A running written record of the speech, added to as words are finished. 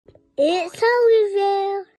It's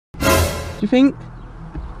unravel. Do you think?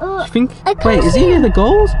 Wait, is he near the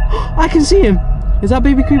goals? I can see him. Is that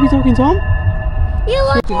baby creepy talking Tom?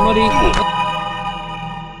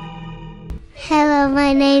 Hello,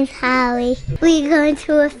 my name's Holly. We're going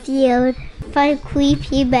to a field for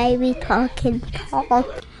creepy baby talking Tom.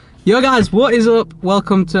 Yo guys, what is up?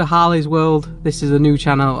 Welcome to Harley's World. This is a new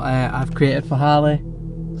channel I've created for Harley.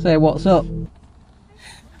 Say what's up.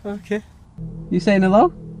 Okay. You saying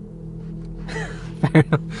hello? Fair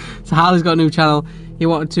enough. So Harley's got a new channel. He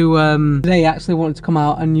wanted to, today he actually wanted to come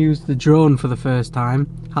out and use the drone for the first time.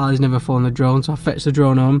 Harley's never flown the drone, so I fetched the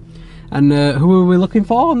drone home. And who are we looking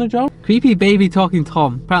for on the drone? Creepy baby talking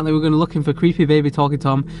Tom. Apparently we're going to looking for creepy baby talking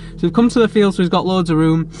Tom. So we've come to the field, so he's got loads of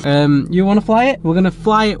room. You want to fly it? We're going to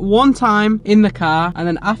fly it one time in the car, and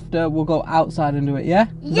then after we'll go outside and do it, yeah?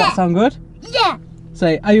 Does that sound good? Yeah.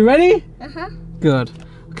 Say, are you ready? Uh-huh. Good.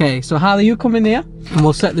 Okay, so Harley, you come in here, and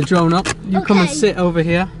we'll set the drone up. You come and sit over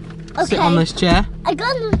here. Okay. Sit on this chair. I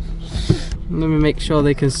got it. Let me make sure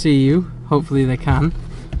they can see you. Hopefully they can.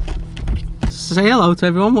 Say hello to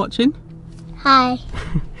everyone watching. Hi.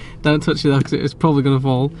 Don't touch it though, because it's probably going to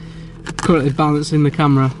fall. Currently balancing the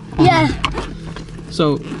camera. Yeah.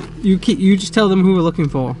 So you just tell them who we're looking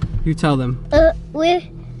for. You tell them. We're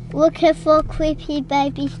looking for creepy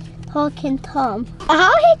baby talking Tom.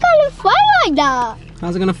 How he gonna fly like that?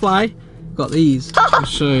 How's it going to fly? Got these. I'll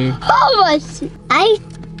show you. How much?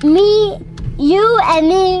 You and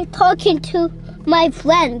me talking to my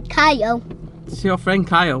friend Kyle. It's your friend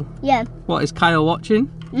Kyle. Yeah. What, is Kyle watching?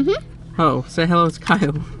 Mhm. Oh, say hello to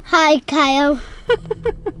Kyle. Hi, Kyle.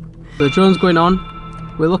 The drone's going on.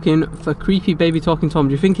 We're looking for creepy baby talking Tom.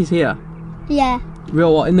 Do you think he's here? Yeah.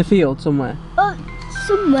 Real what? In the field somewhere?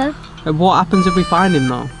 Somewhere. And what happens if we find him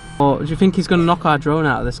though? Or do you think he's going to knock our drone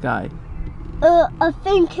out of the sky? I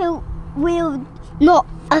think he will not.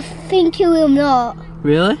 I think he will not.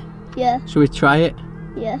 Really? Yeah. Should we try it?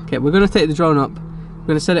 Yeah. Okay, we're going to take the drone up. We're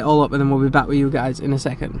going to set it all up and then we'll be back with you guys in a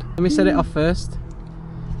second. Let me set it off first.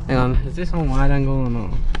 Hang on, is this on wide angle or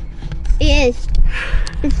not? It is.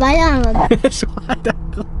 It's wide angle. It's wide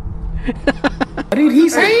angle. What did he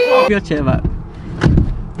say? Give your chair back.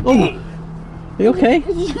 Oh, are you okay?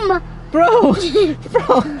 Bro! Bro!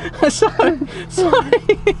 Sorry!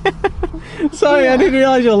 Sorry, I didn't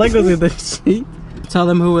realise your leg was in the seat. Tell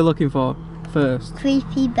them who we're looking for first.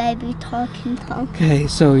 Creepy baby talking Tom. Okay,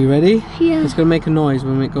 so you ready? Yeah. It's going to make a noise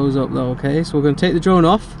when it goes up though, okay? So we're going to take the drone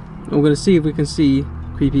off and we're going to see if we can see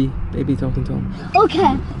creepy baby talking Tom. Okay.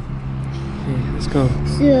 Okay, let's go.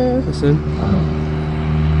 So. Listen.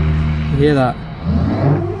 You hear that?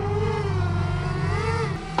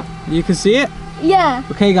 You can see it? Yeah.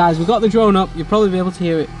 Okay guys, we've got the drone up. You'll probably be able to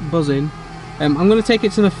hear it buzzing. I'm going to take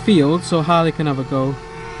it to the field so Harley can have a go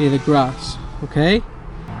near the grass. Okay?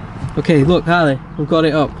 Okay, look Harley, we've got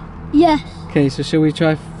it up. Yes. Okay, so shall we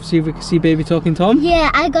try see if we can see baby talking Tom?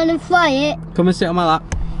 Yeah, I'm gonna fly it. Come and sit on my lap.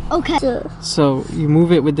 Okay. So you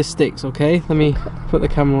move it with the sticks, okay? Let me put the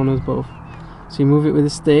camera on us both. So you move it with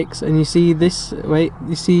the sticks and you see this, wait,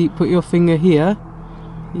 you see, put your finger here.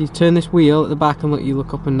 You turn this wheel at the back and you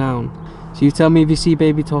look up and down. So you tell me if you see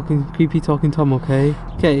baby talking, creepy talking Tom, okay?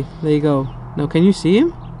 Okay, there you go. Now can you see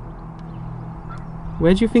him?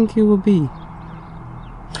 Where do you think he will be?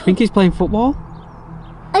 Think he's playing football?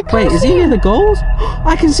 Wait, is he near the goals?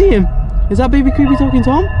 I can see him! Is that baby creepy talking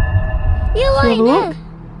Tom? You like look?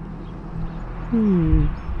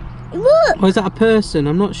 Look! Or is that a person?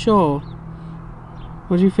 I'm not sure.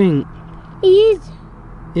 What do you think? He is.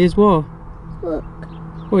 He is what? Look.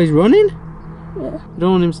 Oh, he's running? Yeah. We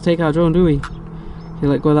don't want him to take our drone, do we? Okay,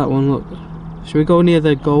 let's go that one, look. Should we go near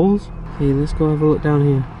the goals? Okay, let's go have a look down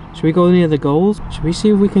here. Should we go near the goals? Should we see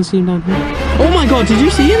if we can see him down here? Oh my god, did you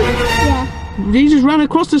see him? Yeah. He just ran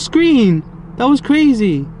across the screen. That was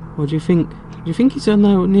crazy. What do you think? Do you think he's on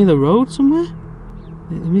there near the road somewhere?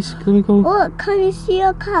 Let me go. Look, can you see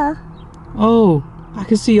a car? Oh, I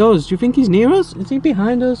can see us. Do you think he's near us? Is he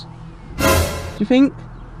behind us? Do you think?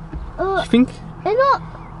 Do you think?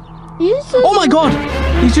 Oh my god!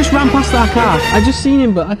 He's just ran past our car. I just seen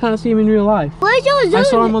him, but I can't see him in real life. Where's your drone? I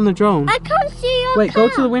saw him on the drone. I can't see your Wait, car.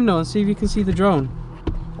 go to the window and see if you can see the drone.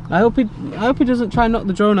 I hope he doesn't try and knock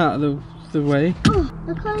the drone out of the way. Oh,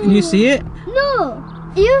 Can you see it?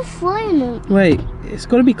 No, you're flying it. Wait, it's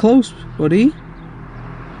got to be close, buddy.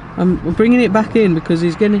 We're bringing it back in because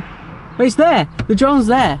he's getting. Wait, it's there. The drone's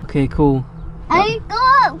there. Okay, cool. I go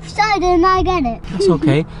outside and I get it. That's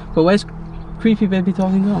okay. But where's creepy baby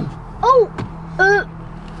talking Tom? Oh,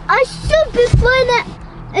 I should be flying it.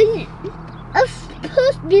 I'm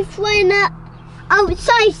supposed to be flying it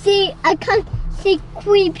outside. See, I can't see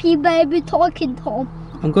creepy baby talking Tom.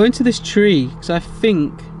 I'm going to this tree because I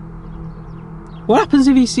think... What happens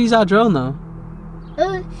if he sees our drone though?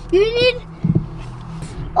 You need...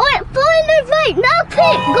 Oh, it's following us right now,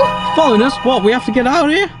 quick! Go! Following us? What? We have to get out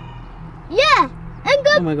of here? Yeah! And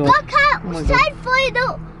go Oh my God. back Oh my outside for it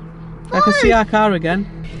out. I can see our car again.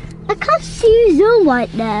 I can't see his own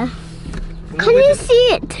right there. Can you see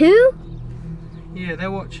it too? Yeah,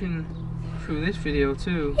 they're watching through this video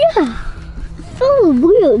too. Yeah. It's so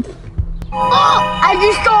weird. Oh! I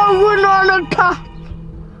just saw one on a car.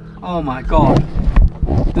 Oh my God.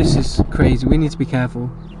 This is crazy. We need to be careful.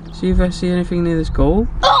 See if I see anything near this goal.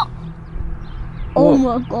 Oh! Oh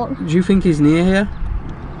What? my God. Do you think he's near here?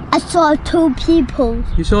 I saw 2 people.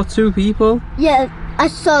 You saw 2 people? Yeah, I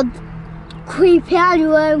saw creepy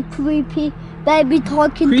Angela and creepy baby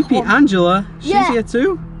talking. Creepy Tom. Angela? She's Yeah. here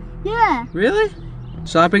too? Yeah. Really?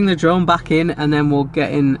 So I bring the drone back in and then we'll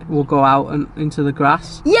get in, we'll go out and into the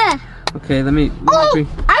grass. Yeah. Okay, let me Oh, bring...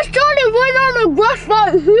 I saw them right on the grass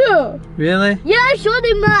right here. Really? Yeah, I saw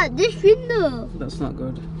them at this window. That's not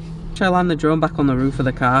good. Should I land the drone back on the roof of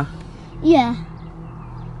the car? Yeah.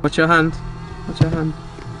 Watch your hand. Watch your hand.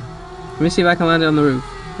 Let me see if I can land it on the roof.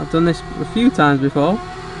 I've done this a few times before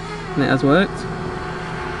and it has worked.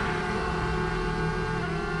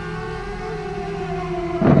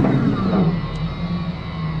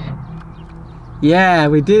 Yeah,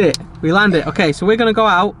 we did it. We landed. Okay, so we're gonna go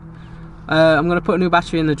out. I'm gonna put a new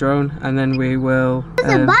battery in the drone and then we will...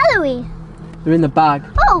 There's a battery. They're in the bag.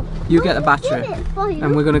 Oh. You get the battery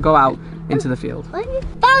and we're gonna go out into the field. Found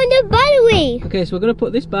a battery. Okay, so we're gonna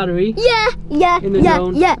put this battery Yeah, in the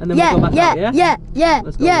zone, and then we'll go back out, yeah?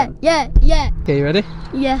 Let's go then. yeah. Okay, you ready?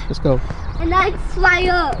 Yeah. Let's go. And I fly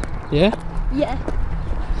up. Yeah? Yeah.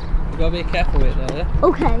 You gotta be careful with it though, yeah?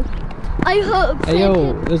 Okay. I hope. Hey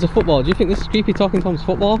yo, there's a football. Do you think this is Creepy Talking Tom's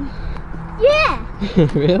football? Yeah.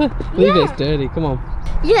 Really? Leave it, Yeah. it's dirty, come on.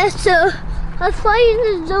 Yeah, so I fly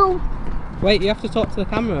in the zone. Wait, you have to talk to the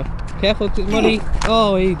camera. Careful, it's muddy.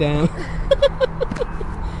 Oh, he's down.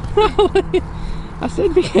 I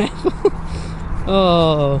said be careful.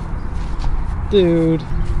 Oh, dude,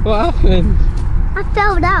 what happened? I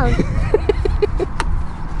fell down.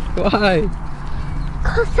 Why?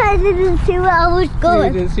 Because I didn't see where I was You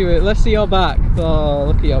going. didn't see it. Let's see your back. Oh,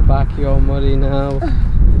 look at your back. You're all muddy now.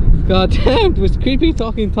 God damn, was Creepy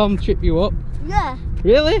Talking Tom trip you up? Yeah.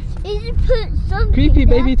 Really? He just put something Creepy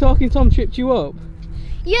there. Baby Talking Tom tripped you up?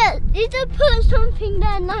 Yeah, he just put something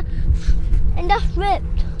there and that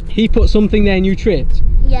ripped. He put something there and you tripped?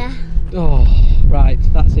 Yeah. Oh, right,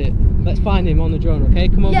 that's it. Let's find him on the drone, okay?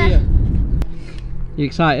 Come over here. You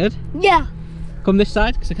excited? Yeah. Come this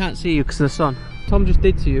side, because I can't see you because of the sun. Tom just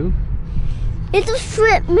did to you. It just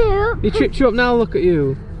tripped me up. He tripped you up now, look at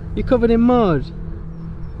you. You're covered in mud.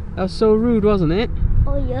 That was so rude, wasn't it?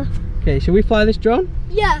 Oh yeah. Okay, shall we fly this drone?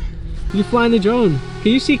 Yeah. You flying the drone.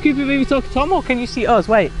 Can you see Creepy Baby Talking Tom or can you see us?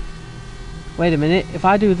 Wait. Wait a minute. If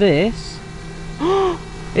I do this...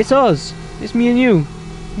 It's us. It's me and you.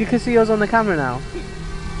 You can see us on the camera now.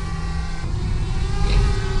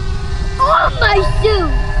 Oh my shoe!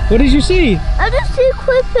 What did you see? I just see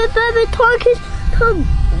Creepy Baby Talking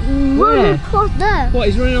Tom Where? running across there. What,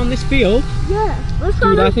 he's running on this field? Yeah. Let's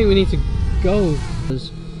Dude, go. I think we need to go.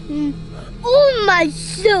 Oh my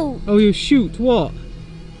shoe! Oh, you shoot. What?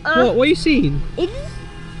 What are you seeing? It is.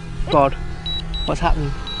 God. What's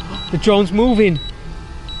happening? The drone's moving.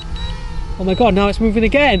 Oh my God, now it's moving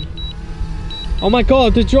again. Oh my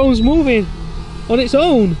God, the drone's moving on its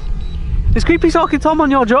own. Is Creepy Talking Tom on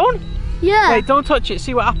your drone? Yeah. Wait, don't touch it,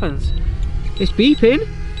 see what happens. It's beeping.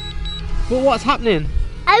 But what's happening?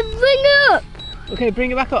 I bring it up. Okay,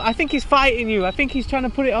 bring it back up. I think he's fighting you. I think he's trying to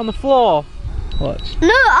put it on the floor. Watch. No,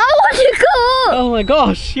 I want to go up. Oh my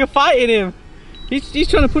gosh, you're fighting him. He's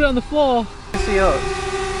trying to put it on the floor. See us.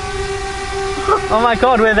 Oh my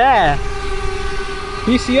God, we're there.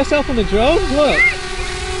 You see yourself on the drone? Look.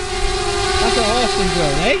 That's an awesome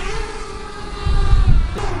drone, eh?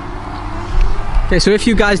 Okay, so if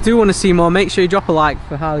you guys do want to see more, make sure you drop a like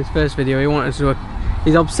for Harley's first video.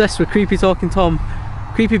 He's obsessed with Creepy Talking Tom,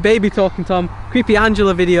 Creepy Baby Talking Tom, Creepy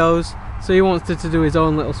Angela videos. So he wants to do his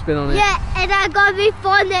own little spin on it. Yeah, and I'm going to be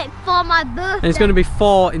fun it for my birthday. And it's going to be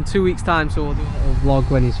 4 in 2 weeks time, so we'll do a little vlog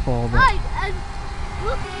when he's 4. But...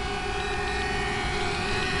 Look.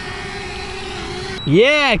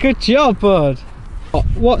 Yeah, good job, bud.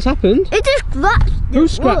 What's happened? It just scratched it. Who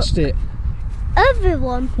scratched it?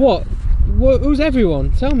 Everyone. What? Who's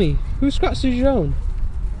everyone? Tell me. Who scratched your drone?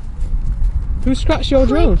 Who scratched your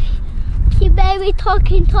drone? Creepy Baby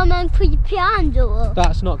Talking Tom and Creepy Angela.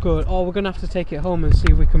 That's not good. Oh, we're gonna have to take it home and see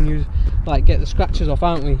if we can use, like, get the scratches off,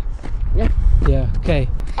 aren't we? Yeah. Yeah. Okay.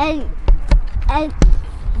 And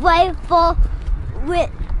wait for it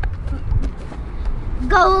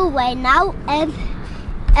go away now, and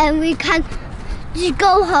we can just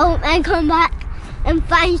go home and come back and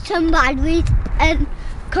find some batteries and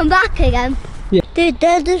come back again. Yeah. They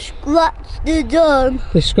just scratched the door.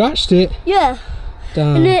 They scratched it? Yeah.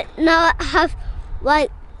 Damn. And it now it has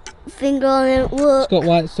white finger on it. Look. It's got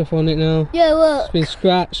white stuff on it now. Yeah, look. It's been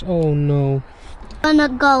scratched. Oh no. I'm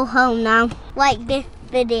gonna go home now. Like this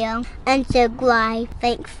video and subscribe.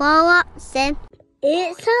 Thanks for watching.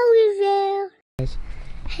 It's a review.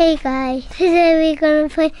 Hey guys, today we're gonna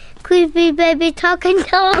play Creepy Baby Talking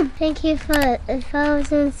Tom. Thank you for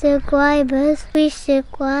 1,000 subscribers. Please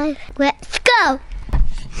subscribe. Let's go!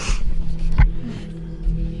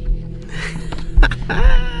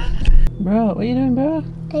 Bro, what are you doing, bro?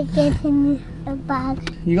 I'm getting a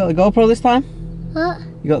bag. You got the GoPro this time? What?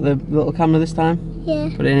 You got the little camera this time? Yeah.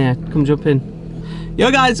 Put it in here. Come jump in. Yo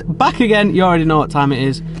guys, back again. You already know what time it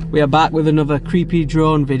is. We are back with another creepy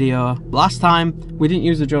drone video. Last time, we didn't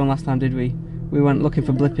use the drone last time, did we? We went looking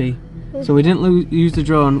for Blippi. So we didn't use the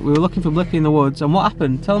drone. We were looking for Blippi in the woods. And what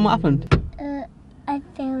happened? Tell them what happened. I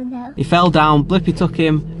fell down. He fell down, Blippi took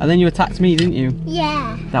him, and then you attacked me, didn't you?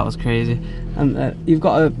 Yeah. That was crazy. And you've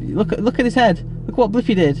got to look at his head. Look what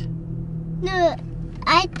Blippi did. No,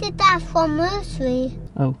 I did that for nursery.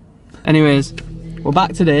 Oh. Anyways, we're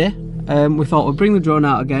back today. We thought we'd bring the drone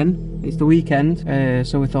out again. It's the weekend,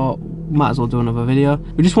 so we thought we might as well do another video.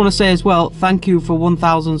 We just want to say as well, thank you for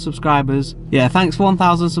 1,000 subscribers. Yeah, thanks for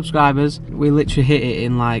 1,000 subscribers. We literally hit it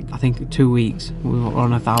in like, I think 2 weeks. We were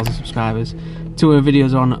on 1,000 subscribers. 2 of the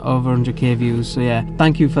videos on over 100k views, so yeah,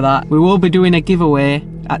 thank you for that. We will be doing a giveaway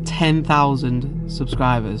at 10,000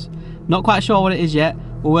 subscribers. Not quite sure what it is yet.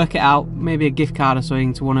 We'll work it out. Maybe a gift card or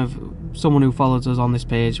something to someone who follows us on this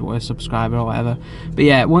page, or a subscriber or whatever. But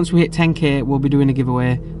yeah, once we hit 10k, we'll be doing a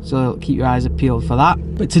giveaway, so keep your eyes peeled for that.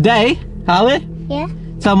 But today, Harley, Yeah?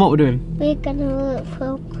 tell them what we're doing. We're gonna look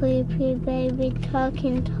for Creepy Baby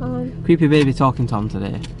Talking Tom. Creepy Baby Talking Tom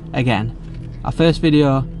today. Again. Our first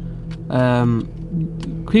video,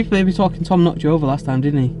 Creepy Baby Talking Tom knocked you over last time,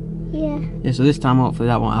 didn't he? Yeah. Yeah, so this time hopefully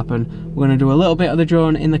that won't happen. We're gonna do a little bit of the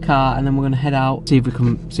drone in the car, and then we're gonna head out, see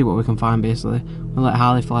what we can find basically. We'll let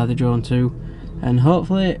Harley fly the drone too. And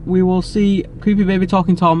hopefully we will see Creepy Baby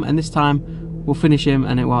Talking Tom, and this time we'll finish him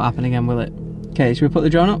and it won't happen again, will it? Okay, should we put the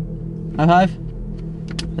drone up? High five?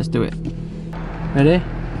 Let's do it. Ready?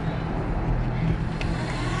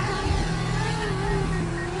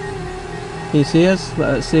 Can you see us?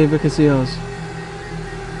 Let's see if we can see us.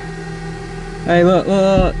 Hey, look, look,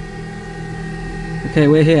 look. Okay,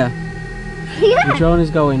 we're here. Yeah. The drone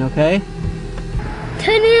is going, okay?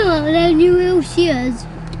 Turn it on and you will see us.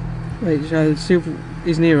 Wait, shall I see if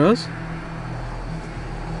he's near us?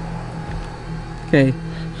 Okay.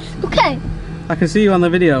 Okay. I can see you on the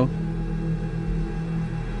video.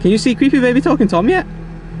 Can you see Creepy Baby Talking Tom yet?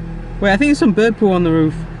 Wait, I think there's some bird poo on the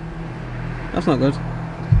roof. That's not good.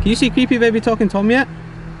 Can you see Creepy Baby Talking Tom yet?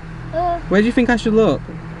 Where do you think I should look?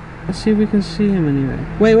 Let's see if we can see him anyway.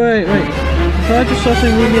 Wait. I thought I just saw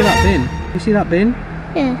something move near that bin. You see that bin?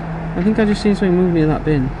 Yeah. I think I just seen something move near that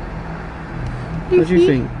bin. What do you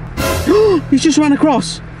think? He's just ran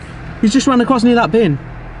across! He's just ran across near that bin.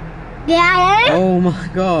 Yeah. Oh my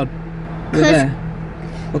god. We're there.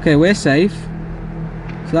 Okay, we're safe.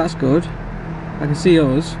 So that's good. I can see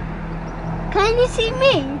us. Can you see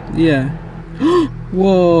me? Yeah.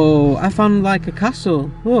 Whoa, I found like a castle.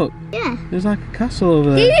 Look. Yeah. There's like a castle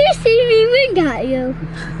over there. Did you see me wink at you?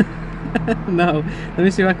 No. Let me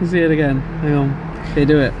see if I can see it again. Hang on. Okay,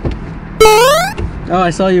 do it. Oh, I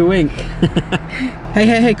saw you wink.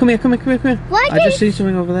 Hey, come here. Why I just see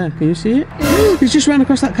something over there. Can you see it? He's just ran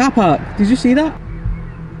across that car park. Did you see that?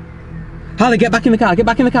 Harley, get back in the car.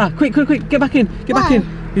 Quick. Get back in.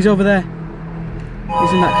 He's over there.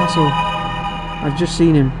 He's in that castle. I've just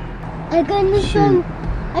seen him. I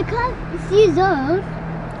can't see his own.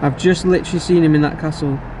 I've just literally seen him in that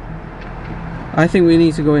castle. I think we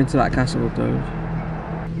need to go into that castle,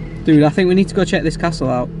 dude. I think we need to go check this castle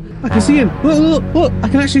out. I can see him. Look. I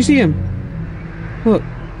can actually see him. Look.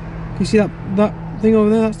 Can you see that thing over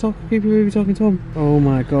there? That's Creepy Baby Talking Tom. Oh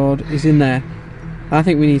my god, he's in there. I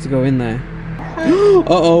think we need to go in there.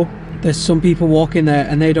 Uh-oh. There's some people walking there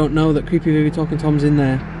and they don't know that Creepy Baby Talking Tom's in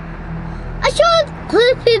there. I saw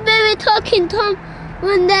Creepy Baby Talking Tom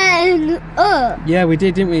when they're in Yeah, we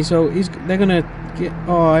did, didn't we? So they're gonna get.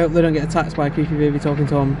 Oh, I hope they don't get attacked by Creepy Baby Talking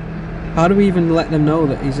Tom. How do we even let them know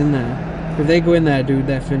that he's in there? If they go in there, dude,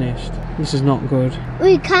 they're finished. This is not good.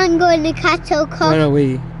 We can't go in the castle. Where are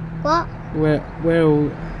we? What? Where are we?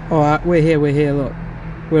 Oh, we're here, look.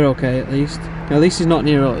 We're okay, at least. At least he's not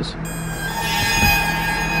near us.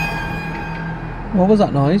 What was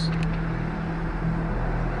that noise?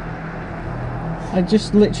 I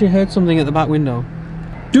just literally heard something at the back window.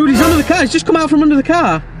 Dude, he's under the car. He's just come out from under the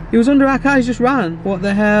car. He was under our car. He's just ran. What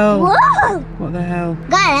the hell? Whoa! What the hell?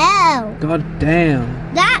 God hell! God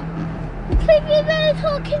damn. That creepy baby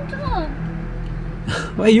talking Tom.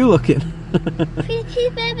 Where are you looking? Creepy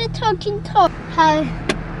baby talking Tom. Hi.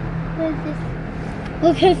 Where's this?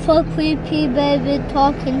 Looking for creepy baby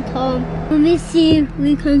talking Tom. Let me see if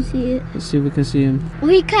we can see it. Let's see if we can see him.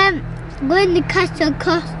 We can't go in the castle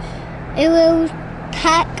because it will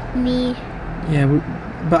attack me. Yeah,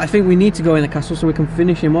 but I think we need to go in the castle so we can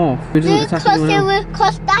finish him off. He doesn't attack anyone else.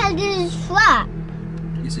 Because that is a trap.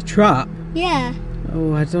 It's a trap? Yeah.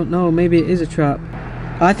 Oh, I don't know. Maybe it is a trap.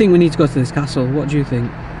 I think we need to go to this castle. What do you think?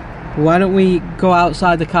 Why don't we go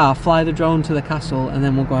outside the car, fly the drone to the castle, and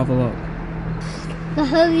then we'll go have a look. The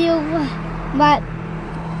hurry over. But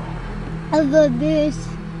over this.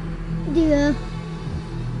 Dear.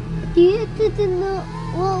 Dear didn't know.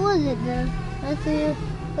 What was it then? I think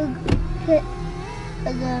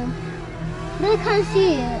they can't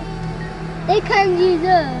see it. They can't see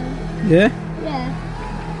them. Yeah? Yeah.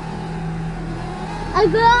 I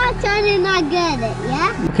go outside and I get it,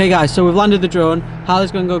 yeah? Okay guys, so we've landed the drone.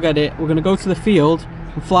 Harley's going to go get it. We're going to go to the field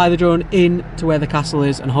and fly the drone in to where the castle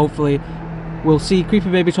is, and hopefully we'll see Creepy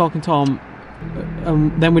Baby Talking Tom,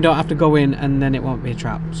 and then we don't have to go in, and then it won't be a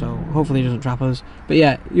trap. So hopefully he doesn't trap us. But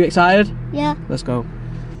yeah, you excited? Yeah. Let's go.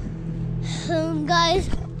 Guys,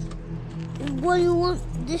 what do you want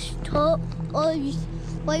this top? Or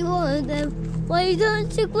what you want them? Why you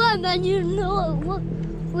don't subscribe and you know what?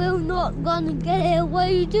 We're not gonna get it. Why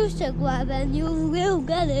you do subscribe and you will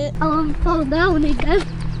get it? I won't fall down again.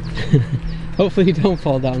 Hopefully you don't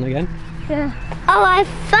fall down again. Yeah. Oh, I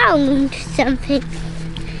found something.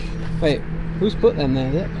 Wait, who's put them there?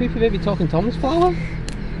 Is that Creepy Baby Talking Tom's flower?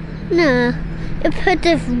 No, you put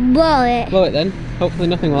this blow it. Blow it then. Hopefully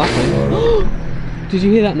nothing will happen. Did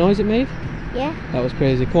you hear that noise it made? Yeah. That was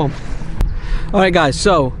crazy. Come on. Alright guys,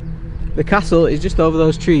 so the castle is just over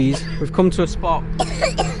those trees. We've come to a spot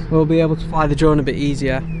where we'll be able to fly the drone a bit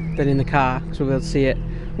easier than in the car, because we'll be able to see it.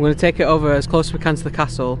 We're going to take it over as close as we can to the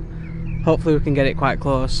castle. Hopefully we can get it quite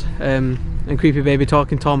close, and Creepy Baby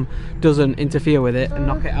Talking Tom doesn't interfere with it and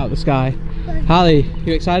knock it out of the sky. Harley,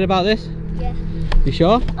 you excited about this? Yeah. You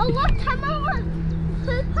sure? Oh, what time I want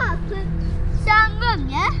to pop with some room,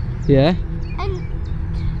 yeah? Yeah. And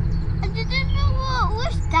I didn't know what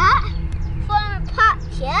was that from a patch,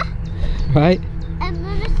 yeah? Right. And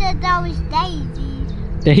Mama said that was daisies.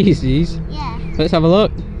 Daisies? Yeah. Let's have a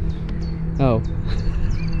look. Oh.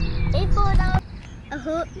 They thought that was... I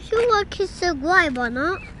hope you like his subscribe or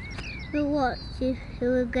not. But what? See, he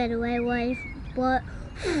will get away with what?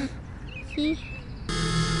 See?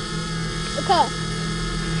 Okay.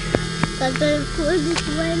 So I'm going to put this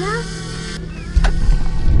away now.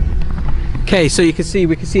 Okay, so you can see,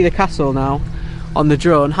 we can see the castle now on the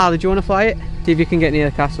drone. Harley, do you want to fly it? See if you can get near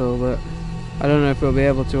the castle, but I don't know if we'll be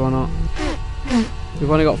able to or not. We've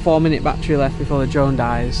only got 4-minute battery left before the drone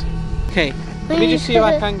dies. Okay, let me just see if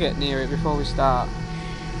I can get near it before we start.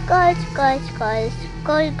 Guys. I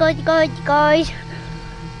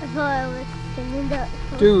thought I was singing that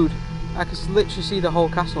song. Dude, I can literally see the whole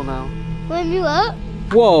castle now. When you up?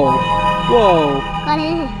 Whoa, whoa. Got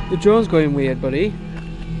in. The drone's going weird, buddy.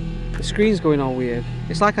 The screen's going all weird.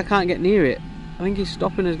 It's like I can't get near it. I think he's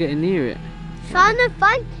stopping us getting near it. Trying to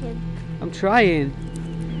find him. I'm trying.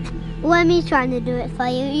 Let me trying to do it for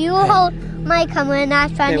you. You hold my camera and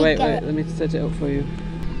I'm trying to wait, get wait, it. let me set it up for you.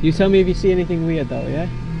 You tell me if you see anything weird though, yeah?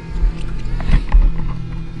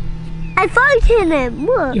 I'm fighting him.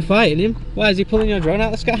 Look. You're fighting him? Why, is he pulling your drone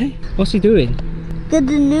out of the sky? What's he doing? Get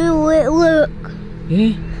the new look.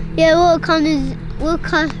 Yeah? Yeah, look on his look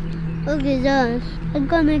his eyes. I'm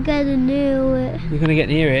gonna get a new You're gonna get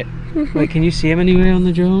near it? Wait, can you see him anywhere on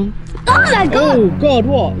the drone? Oh my god! Oh god,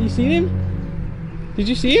 what? You seen him? Did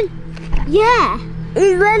you see him? Yeah.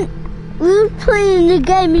 He went, we were playing the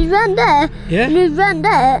game, he ran there. Yeah? And he ran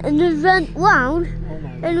there, and he ran round, Oh my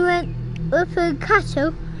god. and went up a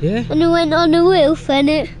castle, Yeah? and he went on the roof, and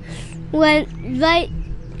it went right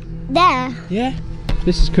there. Yeah?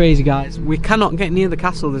 This is crazy, guys. We cannot get near the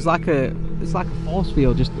castle. There's like a force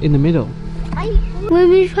field just in the middle. When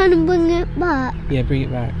we trying to bring it back. Yeah, bring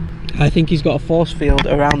it back. I think he's got a force field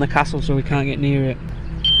around the castle so we can't get near it.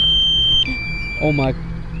 Oh my,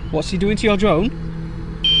 what's he doing to your drone?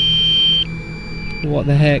 What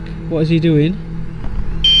the heck? What is he doing?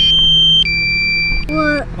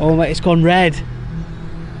 What? Oh my, it's gone red.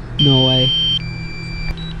 No way.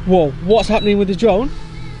 Whoa, what's happening with the drone?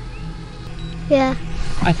 Yeah.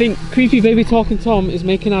 I think Creepy Baby Talking Tom is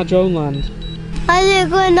making our drone land. What is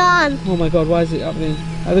going on? Oh my god, why is it happening?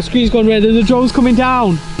 The screen's gone red and the drone's coming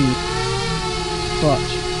down.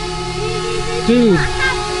 Watch. Dude,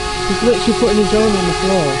 he's literally putting the drone on the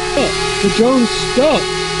floor. Look, the drone's stuck.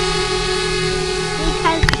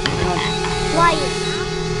 Because why?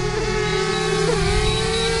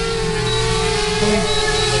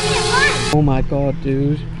 Oh my god,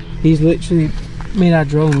 dude. He's literally made our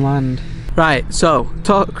drone land. Right, so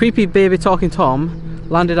creepy baby talking Tom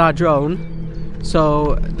landed our drone.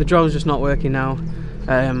 So the drone's just not working now.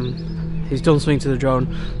 He's done something to the drone.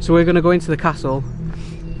 So we're gonna go into the castle,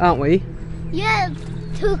 aren't we? Yeah,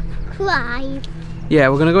 to climb. Yeah,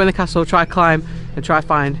 we're gonna go in the castle, try climb, and try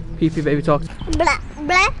find creepy baby talk. Blah,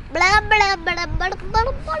 blah, blah, blah, blah, blah,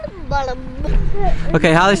 blah, blah.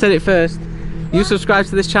 Okay, Harley said it first. You subscribe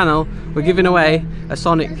to this channel, we're giving away a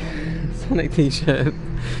Sonic t-shirt.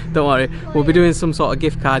 Don't worry, we'll be doing some sort of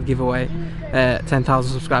gift card giveaway.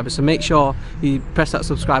 10,000 subscribers, so make sure you press that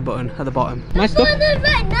subscribe button at the bottom. My stuff?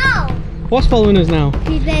 Right now. What's following us now?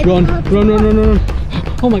 Run, run, run, run, run.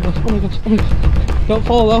 Oh my gosh, oh my gosh, oh my gosh. Don't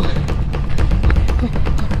fall though.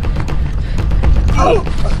 Oh.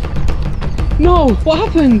 No, what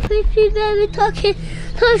happened? Creepy baby talking,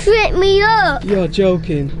 just wake me up. You're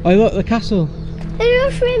joking. Oh look, the castle. They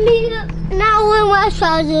just wake me up. Now we're in my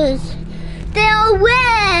trousers. They're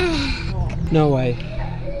wet. No way.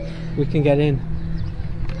 We can get in.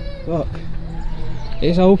 Look.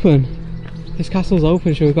 It's open. This castle's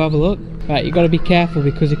open, shall we go have a look? Right, you gotta be careful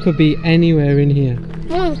because it could be anywhere in here.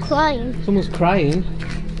 Someone's crying. Someone's crying?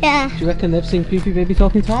 Yeah. Do you reckon they've seen creepy baby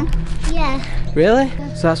talking Tom? Yeah. Really?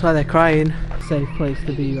 So that's why they're crying. Safe place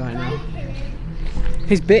to be right now.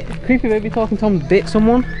 He's bit, creepy baby talking Tom bit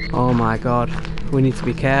someone? Oh my god. We need to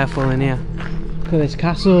be careful in here. Look at this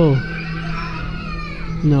castle.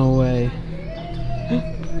 No way.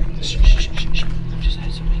 Shh, shh, shh, shh, shh. I've just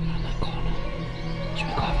heard something around that corner. Should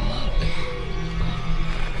we go have a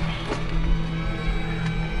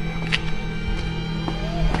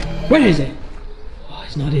look? Where is it? Oh,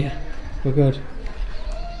 it's not here. We're good.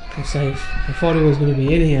 We're safe. I thought it was going to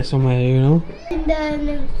be in here somewhere, you know? And then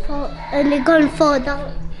they're going to fall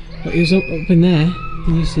down. But it was up in there.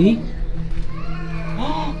 Can you see?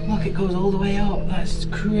 Oh, look, it goes all the way up. That's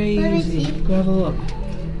crazy. Go have a look.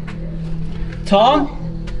 Tom?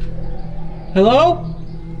 Hello?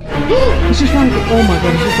 He's just ran. Oh my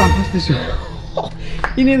god, he just ran past this.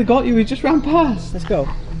 He nearly got you, he just ran past. Let's go.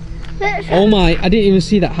 Oh my, I didn't even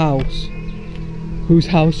see that house. Whose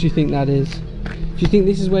house do you think that is? Do you think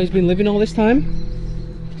this is where he's been living all this time?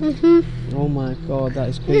 Mm-hmm. Oh my god, that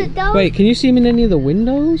is crazy. Wait, can you see him in any of the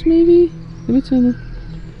windows maybe? Let me turn on.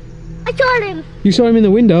 I saw him. You saw him in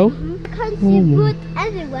the window? I can't see blood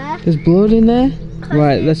everywhere. There's blood in there?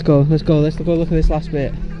 Right, let's go, let's go look at this last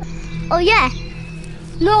bit. Oh yeah.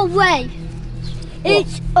 No way. What?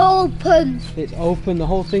 It's open. It's open, the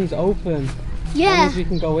whole thing's open. Yeah. As long as we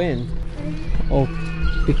can go in. Oh,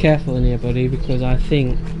 be careful in here, buddy, because I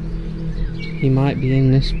think he might be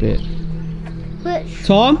in this bit. Which?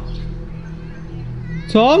 Tom?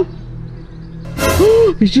 Tom?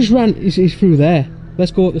 He's just ran, he's through there.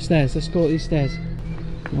 Let's go up the stairs, let's go up these stairs.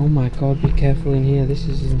 Oh my god, be careful in here, this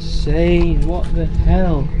is insane. What the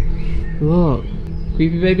hell? Look.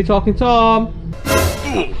 Creepy baby talking Tom.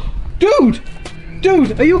 Dude!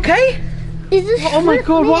 Dude, are you okay? Is this oh my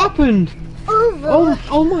god, what happened? Over.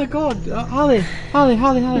 Oh my god. Holly. Are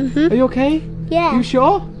you okay? Yeah. You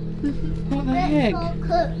sure? What the heck?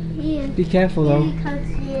 Be careful though. You can't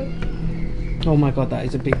see it. Oh my god, that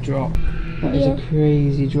is a big drop. That is a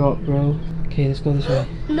crazy drop, bro. Okay, let's go this way.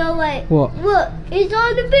 No way. What? Look, he's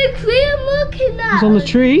on the big tree I'm looking at. He's on the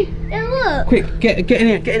tree? Yeah, look. Quick, get in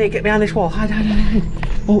here, get behind this wall. Hide.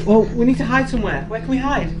 Oh, we need to hide somewhere. Where can we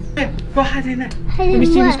hide? Yeah, go hide in there. Let me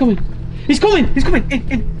see him, he's coming. He's coming.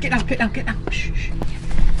 In. Get down. Shh.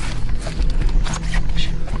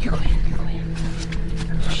 You go in.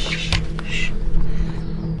 Shh.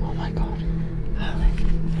 Oh my god.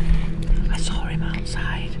 I saw him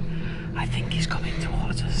outside. I think he's coming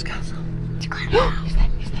towards us, castle. He's there.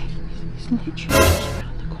 He's literally just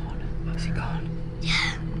around the corner. Where's he gone?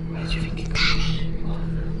 Yeah. Where do you think he's gone?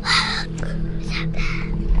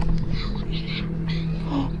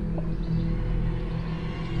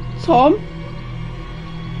 Tom?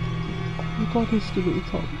 Oh my god, he's stood at the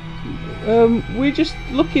top. We're just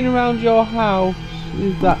looking around your house,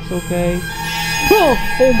 if that's okay.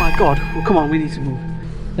 Oh my god, well, come on, we need to move.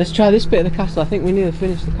 Let's try this bit of the castle. I think we need to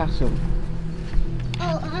finish the castle.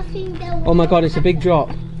 I think that. Oh my god, it's a big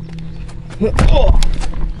drop.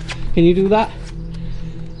 Can you do that?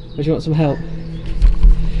 Or do you want some help?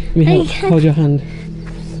 Give me help. Hold your hand.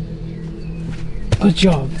 Good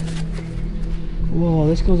job. Whoa,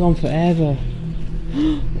 this goes on forever.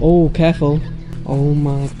 Oh, careful. Oh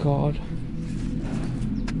my god.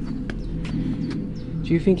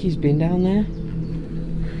 Do you think he's been down there?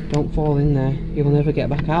 Don't fall in there. He will never get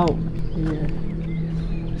back out. Yeah.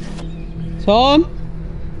 Tom?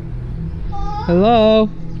 Hello?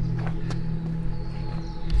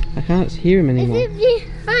 I can't hear him anymore. Is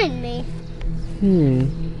it behind me?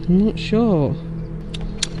 I'm not sure.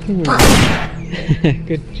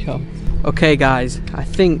 Good job. Okay guys, I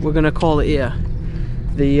think we're gonna call it here.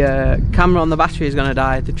 The camera on the battery is gonna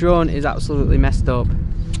die. The drone is absolutely messed up.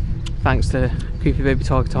 Thanks to Creepy Baby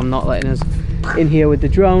Talk Tom not letting us in here with the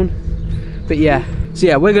drone. But yeah, so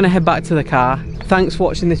yeah, we're gonna head back to the car. Thanks for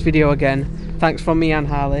watching this video again. Thanks from me and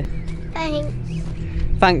Harley. Thanks.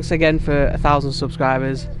 Thanks again for 1,000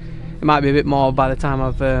 subscribers. It might be a bit more by the time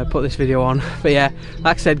I've put this video on. But yeah,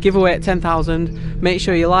 like I said, giveaway at 10,000. Make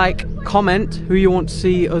sure you like, comment who you want to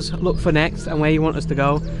see us look for next and where you want us to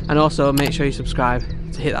go. And also make sure you subscribe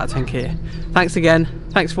to hit that 10k. Thanks again.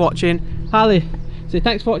 Thanks for watching. Harley, say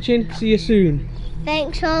thanks for watching. See you soon.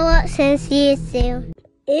 Thanks for watching. See you soon.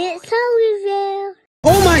 It's unravel.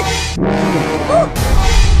 Oh my!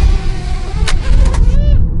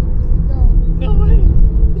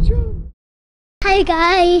 Hi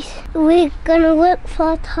guys, we're gonna look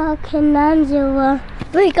for Talking Angela.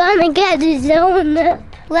 We're gonna get the zone up.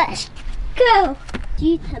 Let's go.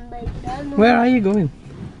 Where are you going?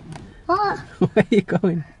 What? Where are you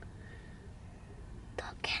going?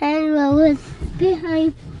 Talking Angela was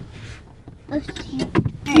behind us.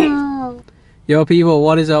 No. Yo people,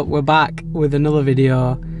 what is up? We're back with another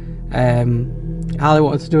video. Harley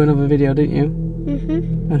wanted to do another video, didn't you?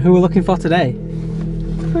 And who we're looking for today?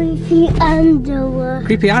 Creepy Angela.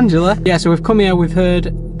 Creepy Angela? Yeah, so we've come here, we've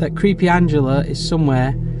heard that Creepy Angela is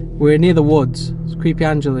somewhere. We're near the woods. So Creepy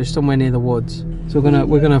Angela is somewhere near the woods. So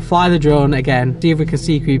we're gonna fly the drone again, see if we can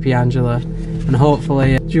see Creepy Angela, and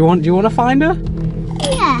hopefully do you want to find her?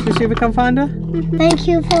 Yeah. Should we see if we can find her? Thank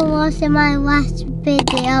you for watching my last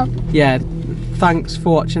video. Yeah, thanks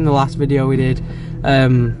for watching the last video we did.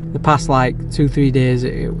 The past like 2-3 days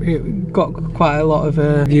it got quite a lot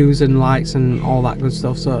of views and likes and all that good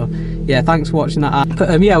stuff, so yeah, thanks for watching that.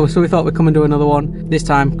 But yeah, so we thought we'd come and do another one this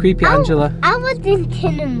time. Creepy Angela. I wasn't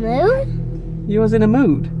in a mood. You was in a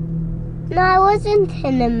mood? No, I wasn't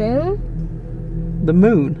in a mood. The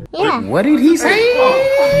moon? Yeah. What did he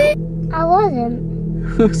say? I wasn't.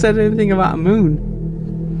 Who said anything about a moon?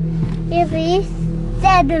 Yeah, but you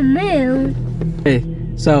said the moon. Okay,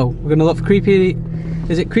 so we're gonna look for Creepy.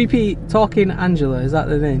 Is it Creepy Talking Angela? Is that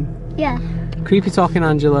the name? Yeah. Creepy Talking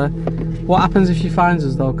Angela. What happens if she finds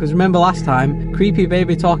us though? Because remember last time, Creepy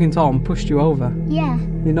Baby Talking Tom pushed you over. Yeah.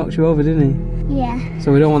 He knocked you over, didn't he? Yeah.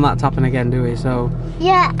 So we don't want that to happen again, do we? So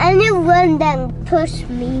yeah, anyone that pushed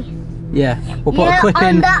me. yeah, we'll put a clip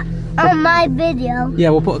in. On my video. Yeah,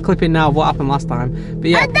 we'll put a clip in now of what happened last time. But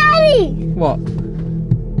yeah. Daddy! What?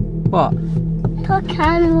 What? Talk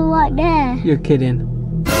kind of right there. You're kidding.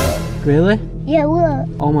 Really? Yeah, look.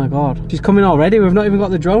 Oh my god. She's coming already. We've not even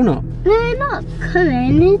got the drone up. No, they're not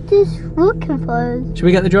coming. It's just looking for us. Should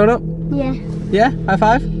we get the drone up? Yeah. Yeah? High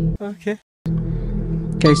five? Okay.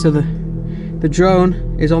 Okay, so the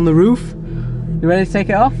drone is on the roof. You ready to take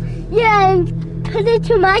it off? Yeah, and put it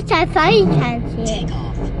to my side so you can see it.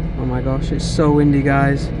 Oh my gosh, it's so windy,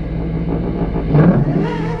 guys.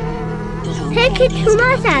 Take it to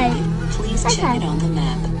my side. Please check it on the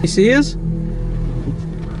map. You see us?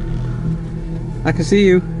 I can see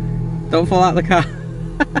you. Don't fall out the car.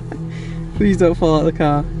 Please don't fall out the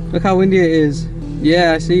car. Look how windy it is.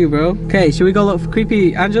 Yeah, I see you, bro. Okay, should we go look for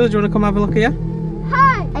Creepy Angela? Do you want to come have a look here?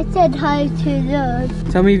 Hi. I said hi to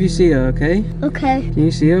those. Tell me if you see her, okay? Okay. Can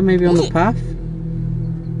you see her maybe on the path?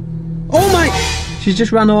 Oh my! She's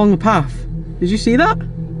just ran along the path. Did you see that?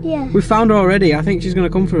 Yeah. We found her already. I think she's going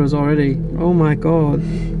to come for us already. Oh my god.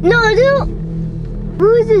 No, don't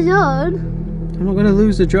lose the drone. I'm not going to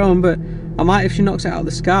lose the drone, but I might if she knocks it out of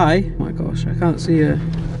the sky. Oh my gosh, I can't see her.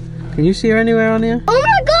 Can you see her anywhere on here? Oh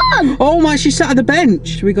my god! Oh my, she's sat at the bench.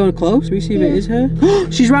 Should we go close? Should we see if it is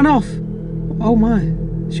her? She's ran off. Oh my.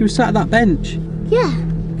 She was sat at that bench. Yeah.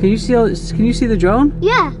 Can you see the drone?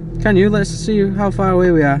 Yeah. Can you? Let's see how far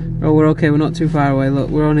away we are. Oh, we're okay. We're not too far away.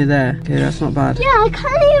 Look, we're only there. Okay, that's not bad. Yeah, I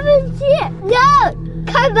can't even see it.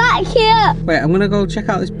 No! Come back here. Wait, I'm going to go check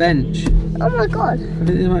out this bench. Oh my god. I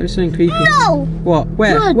think there might be something creepy. No! What?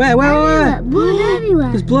 Where? Blood Where? Blood everywhere.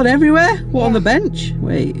 There's blood everywhere? What, Yeah. on the bench?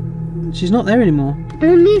 Wait, she's not there anymore.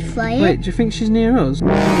 Let me fly it. Wait, do you think she's near us?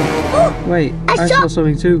 Wait, I saw- saw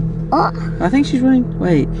something too. Oh, I think she's running.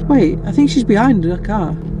 Wait, I think she's behind her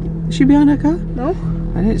car. Is she behind her car? no.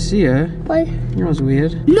 I didn't see her. Why? That was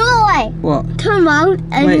weird. No way! What? Turn around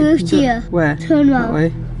and you'll see her. Where? Turn That around.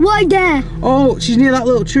 way? Right there. Oh, she's near that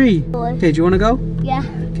little tree. Boy. Okay, do you want to go? Yeah.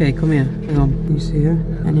 Okay, come here. Hang on. Can you see her?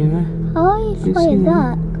 Anywhere? How are you You flying see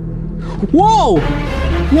her? back? Whoa!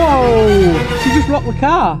 Whoa! She just rocked the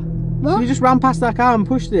car. What? She just ran past that car and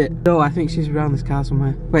pushed it. No, I think she's around this car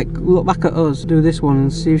somewhere. Wait, look back at us. Do this one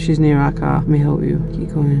and see if she's near our car. Let me help you.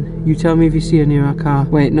 Keep going. You tell me if you see her near our car.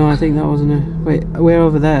 Wait, no, I think that wasn't her. Wait, we're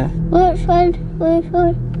over there. Which one? Which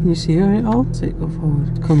one? Can you see her at all? Say, go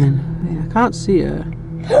forward. Come in. Hey, I can't see her.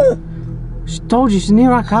 She told you she's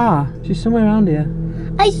near our car. She's somewhere around here.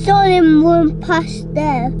 I saw him run past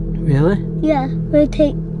there. Really? Yeah, we'll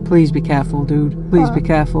take. Please be careful, dude. Please be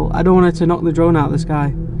careful. I don't want her to knock the drone out of the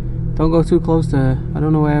sky. Don't go too close to her. I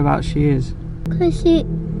don't know whereabouts she is. Cause she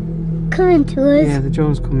coming to us. Yeah, the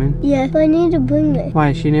drone's coming. Yeah, but I need to bring it. Why,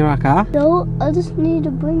 is she near our car? No, I just need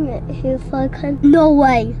to bring it here if I can. No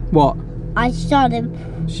way. What? I shot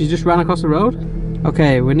him. She just ran across the road?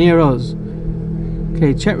 Okay, we're near us.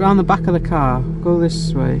 Okay, check round the back of the car. Go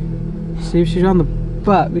this way. See if she's around the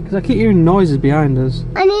back, because I keep hearing noises behind us.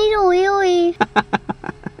 I need a wheelie.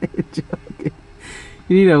 You're joking.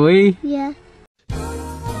 You need a wee? Yeah.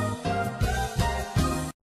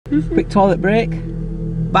 Quick toilet break.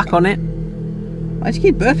 Back on it. Why do you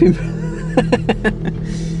keep burping?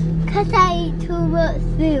 Cause I ate too much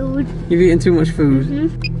food. You've eaten too much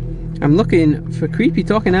food. I'm looking for creepy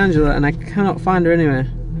talking Angela and I cannot find her anywhere.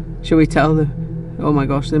 Shall we tell the... Oh my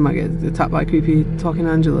gosh, they might get attacked by creepy talking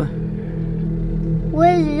Angela.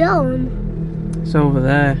 Where's it on? It's over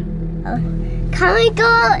there. Can we go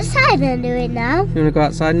outside and do it now? You want to go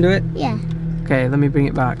outside and do it? Yeah. Okay, let me bring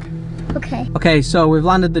it back. Okay. Okay, so we've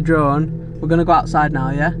landed the drone. We're gonna go outside now,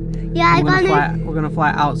 yeah? Yeah, We're gonna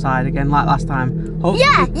fly outside again like last time. Hopefully,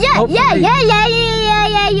 Yeah.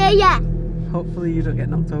 Hopefully you don't get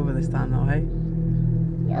knocked over this time though, hey?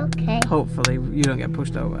 Okay. Hopefully you don't get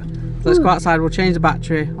pushed over. So let's go outside, we'll change the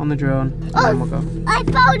battery on the drone and then we'll go. I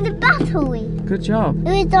found the battery. Good job.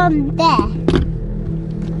 It was on there.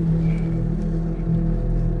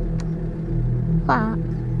 What?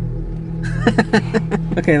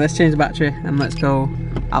 Okay, let's change the battery and let's go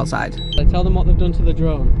outside. Tell them what they've done to the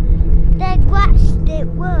drone. They scratched it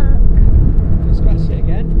work. They scratched it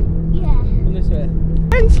again? Yeah. Come this way.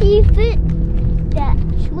 And see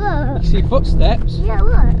footsteps work. You see footsteps? Yeah,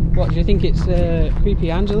 look. What, do you think it's creepy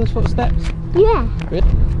Angela's footsteps? Yeah.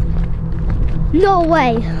 Really? No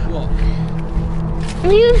way. What?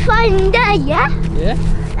 You find there, yeah? Yeah?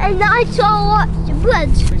 And I saw what's the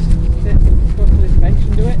bridge. Go to this bench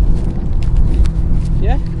and do it?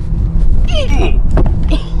 Yeah?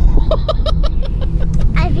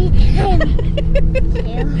 I pretend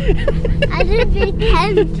to. I didn't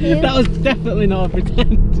pretend to. That was definitely not a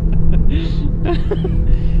pretend.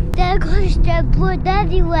 There goes the blood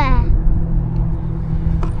everywhere.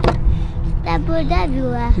 There's blood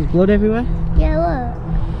everywhere. There's blood everywhere? Yeah, look.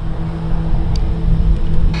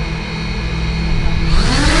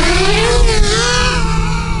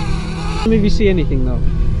 Let me if you see anything though.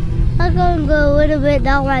 I'm gonna go a little bit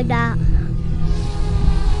down like that.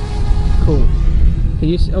 Cool. Can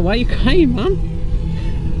you see, oh, why are you crying, man?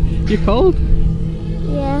 You're cold?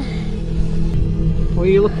 Yeah. What are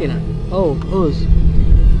you looking at? Oh, us.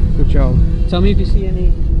 Good job. Tell me if you see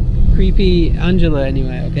any creepy Angela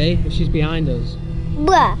anywhere, okay? If she's behind us.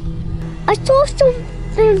 Bruh, I saw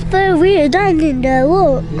something very weird in there,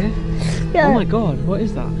 look. Yeah? Yeah. Oh my god, what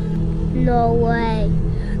is that? No way.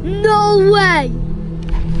 No way!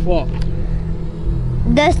 What?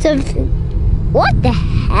 There's something. What the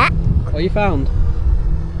heck? What you found?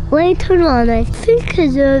 Let me turn on, I think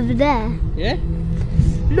it's over there. Yeah?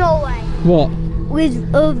 No way. What? It's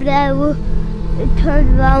over there, it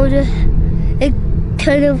turned around,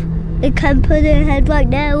 it can put its head like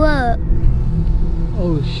that, look.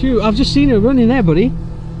 Oh shoot, I've just seen her running there, buddy.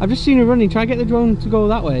 I've just seen her running. Try and get the drone to go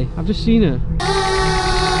that way. I've just seen her.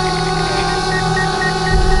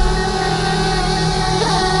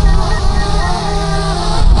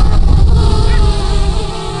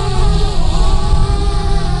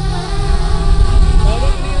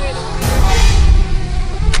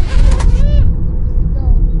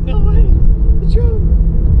 No way! The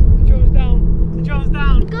drone's down. The drone's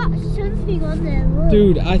down. Got something on there, look.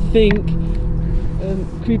 Dude, I think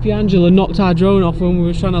creepy Angela knocked our drone off when we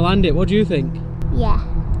were trying to land it. What do you think? Yeah.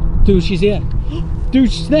 Dude, she's here.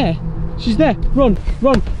 Dude, she's there. She's there. Run,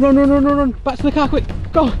 run, run, run, run, run, run. Back to the car, quick.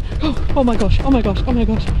 Go, go. Oh my gosh, oh my gosh, oh my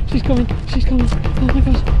gosh. She's coming, she's coming. Oh my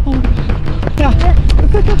gosh, oh my gosh. Yeah.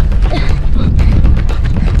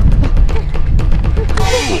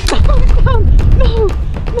 No,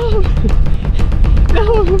 no, no, no.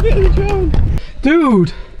 Look at the drone.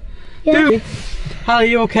 Dude. Yeah. Dude.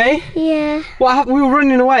 Harley, you okay? Yeah. What happened? We were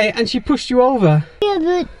running away and she pushed you over. Yeah,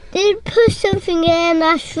 but did push something in and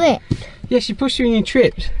I slipped. Yeah, she pushed you and you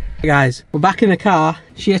tripped. Hey guys, we're back in the car.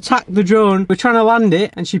 She attacked the drone. We're trying to land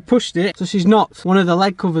it and she pushed it, so she's knocked one of the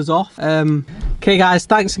leg covers off. Okay guys,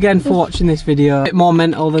 thanks again for watching this video. A bit more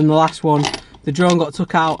mental than the last one. The drone got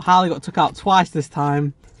took out. Harley got took out twice this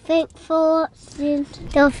time. Thanks for watching.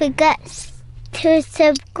 Don't forget to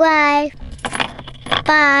subscribe.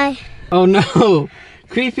 Bye. Oh no!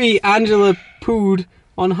 Creepy Angela pooed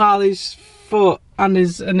on Harley's foot and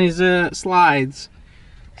his slides.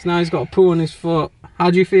 So now he's got a poo on his foot. How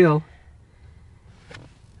do you feel?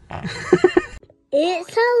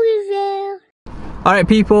 It's Unravel. Alright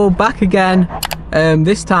people, back again.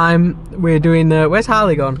 This time we're doing the... Where's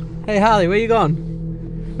Harley gone? Hey Harley, where you gone?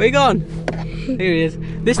 Where you gone? Here he is.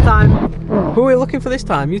 This time, who are we looking for this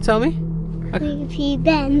time? You tell me? Creepy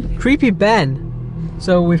Ben. Creepy Ben.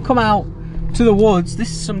 So we've come out to the woods. This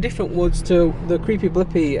is some different woods to the Creepy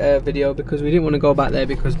Blippy video because we didn't want to go back there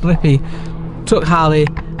because Blippy took Harley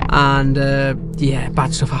and yeah,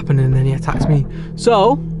 bad stuff happened and then he attacked me.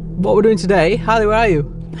 So what we're doing today, Harley, where are you?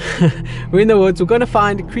 We're in the woods. We're going to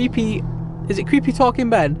find Creepy... Is it Creepy Talking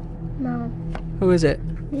Ben? No. Who is it?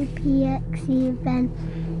 Creepy EXE Ben.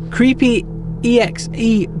 Creepy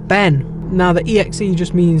EXE Ben. Now the EXE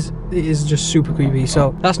just means it is just super creepy,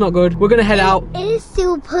 so that's not good. We're gonna head out. It is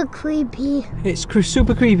super creepy. It's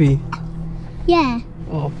super creepy. Yeah.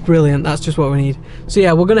 Oh, brilliant. That's just what we need. So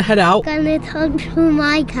yeah, we're gonna head out. Gonna talk to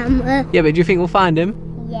my camera. Yeah, but do you think we'll find him?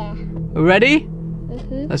 Yeah. Ready?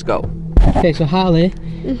 Let's go. Okay, so Harley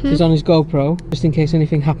is on his GoPro, just in case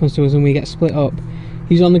anything happens to us and we get split up.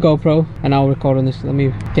 He's on the GoPro and I'll record on this.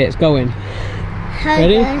 Okay, it's going.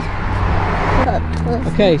 Ready?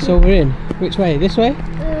 Okay, so we're in. Which way? This way?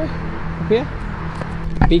 Up here?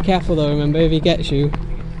 Be careful though, remember, if he gets you.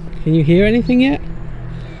 Can you hear anything yet?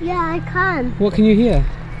 Yeah, I can. What can you hear?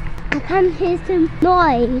 I can hear some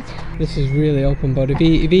noise. This is really open, but if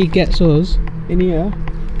he gets us in here,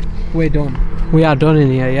 we're done. We are done in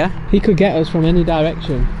here, yeah? He could get us from any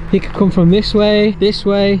direction. He could come from this way, this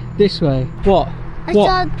way, this way. What? I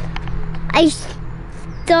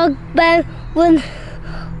saw Ben one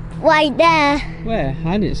right there. Where?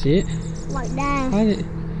 I didn't see it. Right there. I didn't...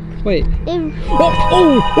 Wait.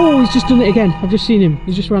 Oh, he's just done it again. I've just seen him.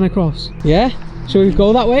 He's just ran across. Yeah? Shall we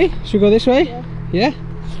go that way? Should we go this way? Yeah?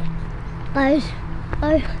 I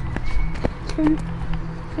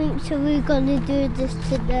think so we're gonna do this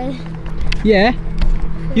today. Yeah?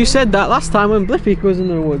 You said that last time when Blippy was in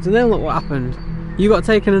the woods, and then look what happened. You got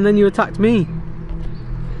taken and then you attacked me.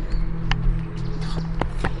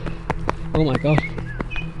 Oh my god.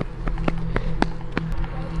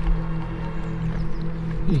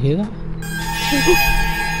 Did you hear that?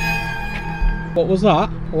 What was that?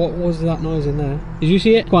 What was that noise in there? Did you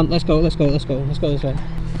see it? Come on, let's go this way.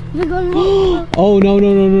 We're gonna Oh no.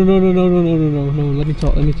 Let me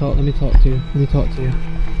talk to you.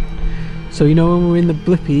 So you know when we were in the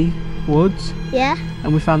Blippy woods? Yeah.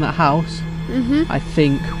 And we found that house? I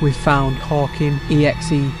think we found Talking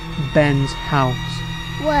EXE Ben's house.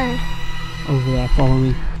 Where? Over there, follow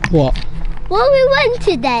me. What? Well, we went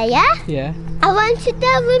today, yeah? Yeah. I went to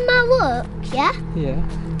there with my work, yeah? Yeah.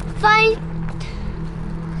 Find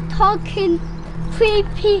talking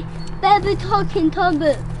creepy baby talking Tom.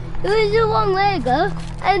 It was a long way ago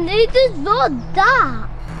and it is not that.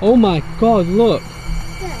 Oh my god, look.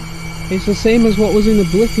 Yeah. It's the same as what was in the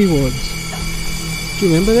Blippy woods. Do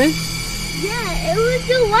you remember this? Yeah, it was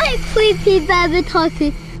the white creepy baby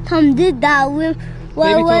talking Tom did that with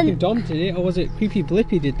Baby Talking Dom did it, or was it Creepy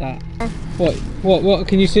Blippy did that? What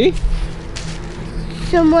can you see?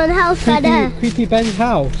 Someone else right there. Creepy Ben's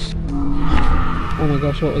house. Oh my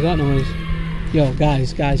gosh, what was that noise? Yo,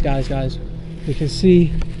 guys. We can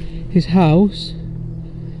see his house.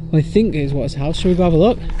 Well, I think it is what's house. Shall we go have a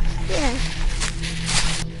look? Yeah.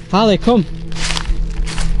 Harley, come.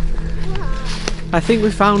 I think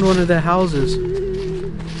we found one of their houses.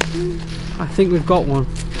 I think we've got one.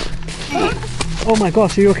 Oh my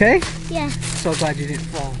gosh, are you okay? Yeah. So glad you didn't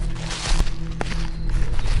fall.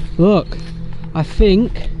 Look, I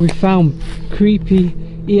think we found Creepy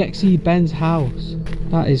EXE Ben's house.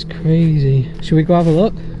 That is crazy. Should we go have a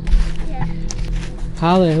look? Yeah.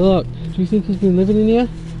 Harley, look. Do you think he's been living in here?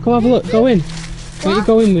 Come have a look, go in. Why don't you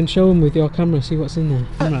go in and show him with your camera, see what's in there.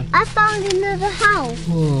 Camera. I found another house.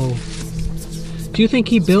 Whoa. Do you think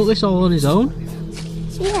he built this all on his own?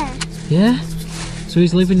 Yeah. Yeah? So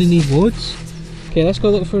he's living in these woods? Okay, let's go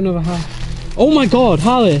look for another house. Oh my god,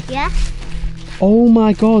 Harley! Yeah? Oh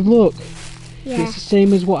my god, look! Yeah. It's the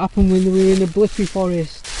same as what happened when we were in the Blippy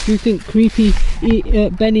forest. Do you think creepy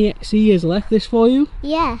Ben EXE has left this for you?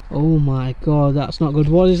 Yeah. Oh my god, that's not good.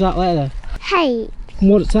 What is that letter? Hey,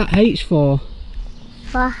 What's that H for?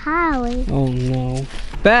 for Harry. Oh no.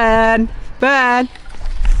 Ben! Ben!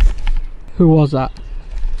 Who was that?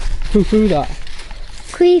 Who threw that?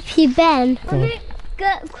 Creepy Ben. Go on.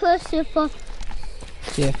 Get closer for.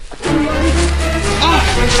 Yeah.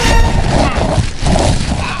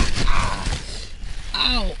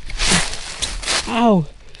 Ow! Ow!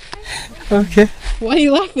 Okay. Why are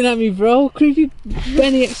you laughing at me, bro? Creepy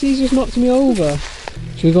Ben EXE's just knocked me over.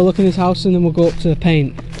 Should we go look in this house and then we'll go up to the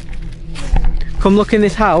paint? Come look in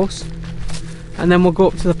this house and then we'll go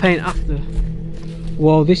up to the paint after.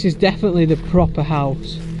 Whoa, this is definitely the proper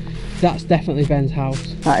house. That's definitely Ben's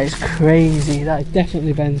house. That is crazy. That is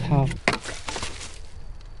definitely Ben's house.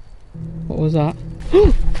 What was that?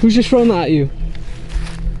 Who's just thrown that at you?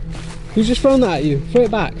 Who's just thrown that at you? Throw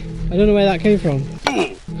it back. I don't know where that came from.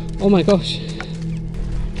 Oh my gosh.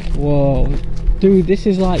 Whoa. Dude, this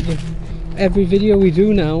is like every video we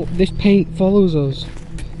do now, this paint follows us.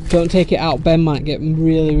 Don't take it out, Ben might get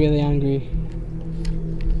really, really angry.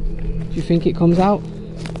 Do you think it comes out?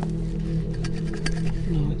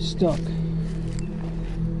 No, it's stuck.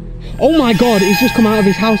 Oh my god, he's just come out of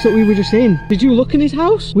his house that we were just in. Did you look in his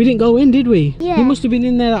house? We didn't go in, did we? Yeah. He must have been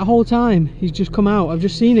in there that whole time. He's just come out. I've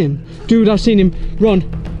just seen him. Dude, I've seen him. Run.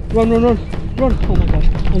 Run, run, run. Run. Oh my god.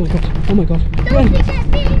 Oh my god. Oh my god. Run. Don't forget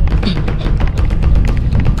me.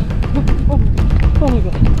 Oh my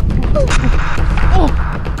god. Oh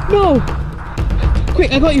no!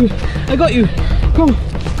 Quick, I got you. I got you. Come on.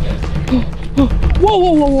 Whoa,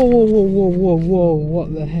 whoa, whoa, whoa, whoa, whoa, whoa, whoa, whoa.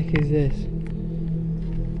 What the heck is this?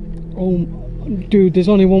 Oh, dude, there's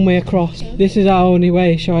only one way across. This is our only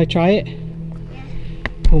way. Shall I try it?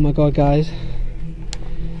 Oh my god, guys.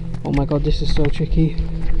 Oh my god, this is so tricky.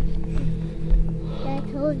 I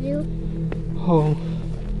told you. Oh.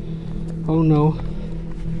 Oh no.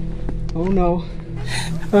 Oh no.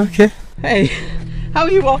 Okay. Hey, how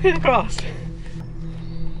are you walking across?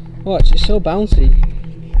 Watch, it's so bouncy.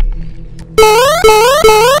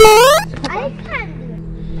 I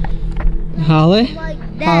can't do Harley? it like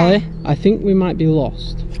that. Harley, I think we might be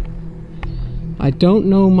lost. I don't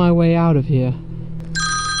know my way out of here.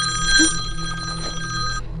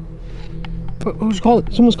 Who's calling?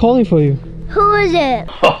 Someone's calling for you. Who is it?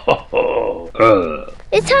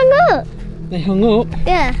 It's hung up. They hung up.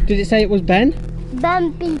 Yeah. Did it say it was Ben?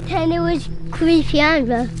 Ben pretended it was Creepy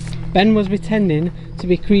Angela. Ben was pretending to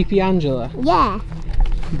be Creepy Angela. Yeah.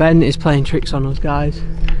 Ben is playing tricks on us, guys.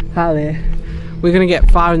 Harley, we're gonna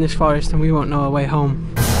get far in this forest and we won't know our way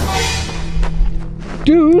home.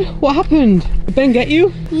 Dude, what happened? Did Ben get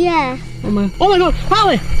you? Yeah. Oh my god,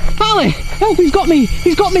 Harley! Harley! Help, he's got me!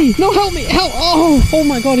 He's got me! No, help me! Help! Oh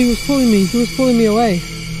my god, he was pulling me. He was pulling me away.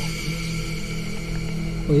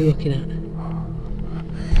 What are you looking at?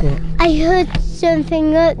 What? I heard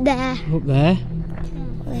something up there. Up there?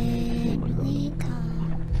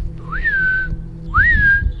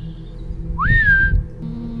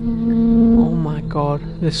 Oh my god,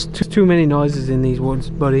 there's too many noises in these woods,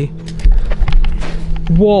 buddy.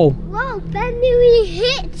 Whoa! Whoa, Ben nearly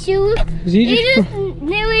hit you. He just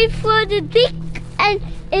nearly threw the stick and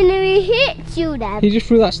nearly hit you then. He just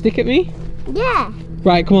threw that stick at me? Yeah.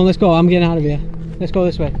 Right, come on, let's go. I'm getting out of here. Let's go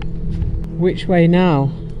this way. Which way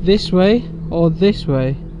now? This way or this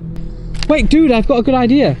way? Wait, dude, I've got a good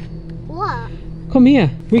idea. What? Come here.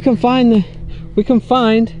 We can find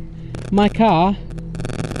my car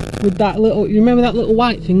with that little, you remember that little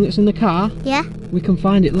white thing that's in the car? Yeah. We can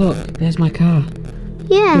find it. Look, there's my car.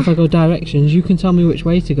 Yeah. If I go directions, you can tell me which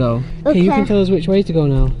way to go. Okay, you can tell us which way to go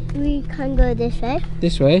now. We can go this way.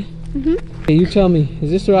 This way? Mhm. Okay, you tell me,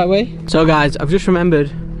 is this the right way? So guys, I've just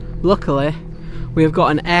remembered, luckily, we have got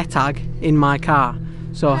an AirTag in my car.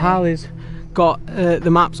 So Harley's got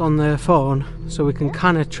the maps on the phone, so we can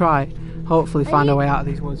kind of try, hopefully find our way out of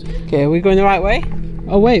these woods. Okay, are we going the right way?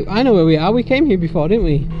 Oh wait, I know where we are. We came here before, didn't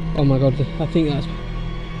we? Oh my god, I think that's,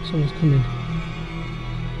 someone's coming.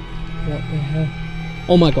 What the hell?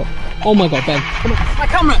 Oh my god, Ben. Come on, my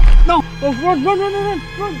camera! No! Oh, run, run, run, run, run,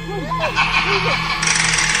 run, run!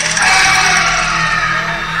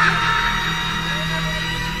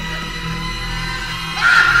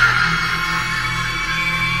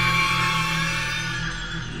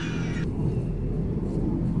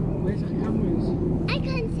 Where's our cameras? I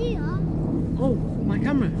can see her. Oh, my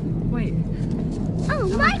camera. Wait. Oh,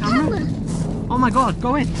 my camera. Oh my god,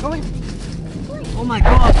 go in, go in. Oh my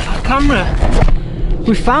god, our camera.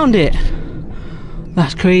 We found it.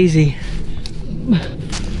 That's crazy.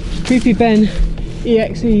 Creepy Ben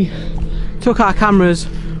EXE took our cameras.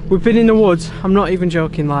 We've been in the woods, I'm not even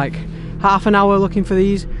joking, like half an hour looking for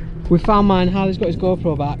these. We found mine, Harley's got his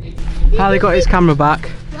GoPro back. Harley got his camera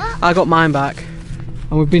back. I got mine back.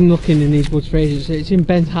 And we've been looking in these woods for ages. It's in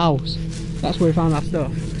Ben's house. That's where we found our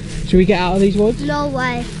stuff. Should we get out of these woods? No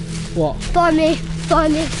way. What? Funny.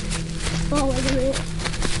 Oh, wait a minute.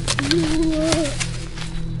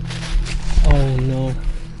 Oh no.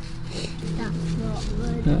 That's not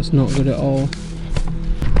good. That's not good at all.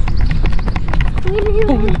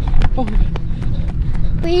 Oh.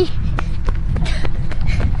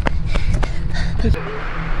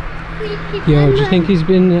 Yo, do you think he's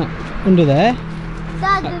been under there?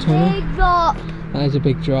 That's a big drop. That is a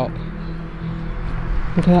big drop.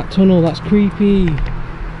 Look at that tunnel, that's creepy.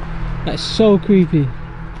 That's so creepy.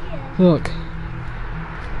 Yeah. Look.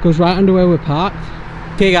 Goes right under where we're parked.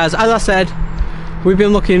 Okay guys, as I said, we've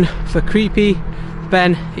been looking for creepy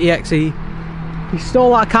Ben EXE. He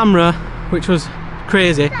stole our camera, which was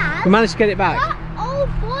crazy. Dad, we managed to get it back. That old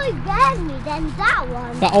boy scared me, then that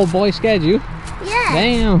one. That old boy scared you? Yeah.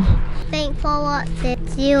 Damn. Thanks for watching.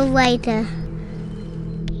 See you later.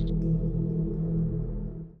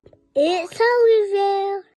 It's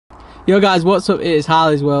Harley's. Yo guys, what's up? It is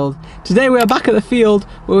Harley's World. Today we are back at the field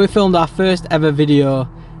where we filmed our first ever video.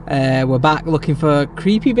 We're back looking for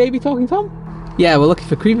Creepy Baby Talking Tom? Yeah, we're looking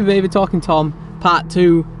for Creepy Baby Talking Tom, part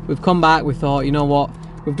 2. We've come back, we thought, you know what?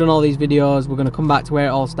 We've done all these videos, we're going to come back to where it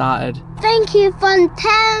all started. Thank you for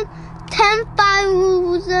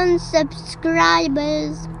 10,000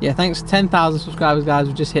 subscribers. Yeah, thanks to 10,000 subscribers guys,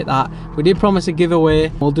 we just hit that. We did promise a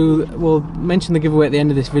giveaway. We'll mention the giveaway at the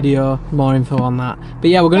end of this video, more info on that.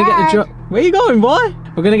 But yeah, we're going to get the drone. Where are you going, boy?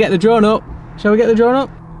 We're going to get the drone up. Shall we get the drone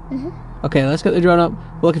up? Okay, let's get the drone up.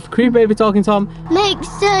 We're looking for Creepy Baby Talking Tom. Make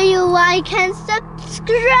sure you like and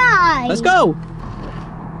subscribe. Let's go.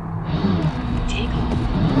 Take off.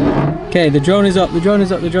 Okay, the drone is up, the drone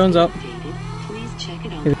is up, the drone's up. Please check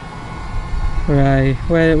it on. Right,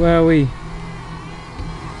 where are we?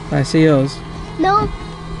 I see us. No,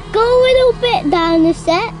 go a little bit down a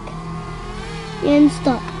sec and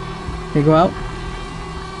stop. Okay, go out.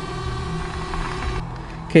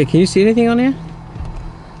 Okay, can you see anything on here?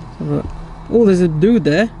 Oh, there's a dude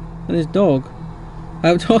there and his dog.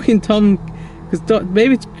 I'm talking Tom,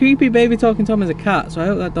 because Creepy Baby Talking Tom is a cat, so I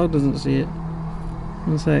hope that dog doesn't see it.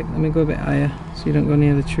 One sec, let me go a bit higher so you don't go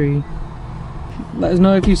near the tree. Let us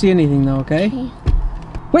know if you see anything though, okay?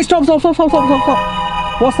 Wait, stop.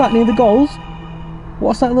 What's that near the goals?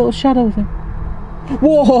 What's that little shadow thing?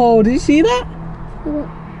 Whoa, did you see that?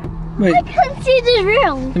 Wait, I can see the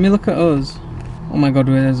room. let me look at us. Oh my god,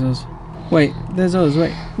 wait, there's us. Wait, there's us,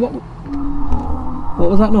 wait. What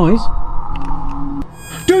was that noise?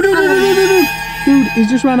 Dude, he's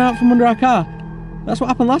just ran out from under our car. That's what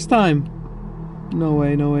happened last time. No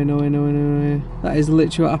way. That is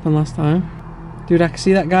literally what happened last time. Dude, I can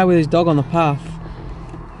see that guy with his dog on the path.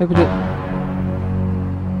 Look at it.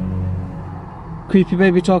 Creepy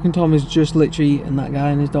Baby Talking Tom is just literally eating that guy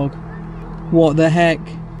and his dog. What the heck?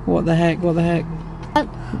 Yo,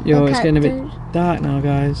 it's getting a bit dark now,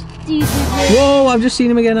 guys. Whoa, I've just seen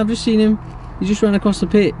him again, He just ran across the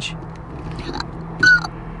pitch.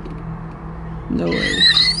 No way.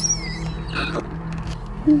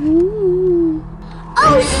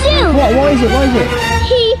 Oh shoot! What is it?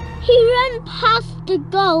 He ran past the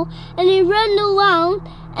goal and he ran around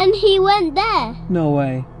and he went there. No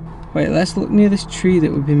way. Wait, let's look near this tree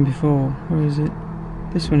that we've been before. Where is it?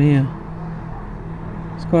 This one here.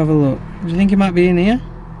 Let's go have a look. Do you think it might be in here?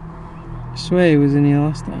 I swear he was in here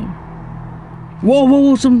last time.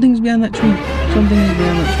 Whoa, something's behind that tree. Something is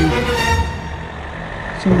behind that tree.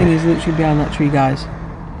 Something is literally behind that tree, guys.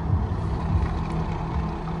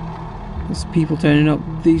 There's people turning up.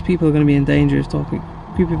 These people are going to be in danger of talking.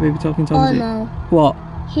 Creepy Baby Talking Tom. Oh no. What?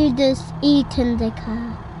 He just eaten the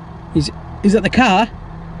car. Is that the car?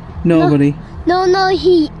 No, buddy. No,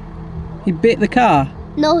 he bit the car?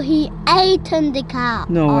 No, he ate in the car.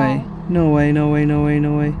 No way. No way.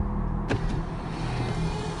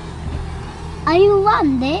 Are you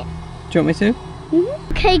on it? Do you want me to?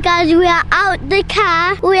 Okay guys, we are out the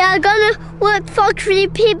car. We are gonna look for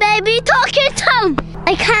Creepy Baby Talking Tom.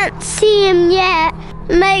 I can't see him yet.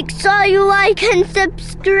 Make sure you like and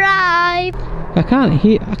subscribe. I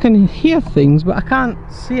can hear things, but I can't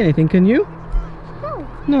see anything. Can you?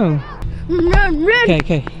 No. Run.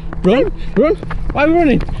 Okay. Run. Why are we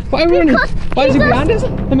running? Why is he behind us?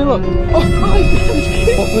 Let me look. Oh,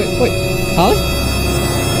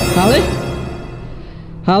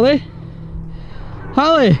 wait.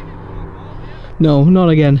 Harley? No, not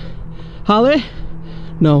again. Harley?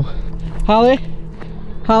 No. Harley?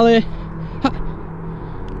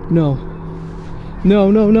 No.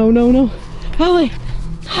 No, no, no, no, no. Holly!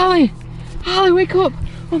 Holly! Holly, wake up!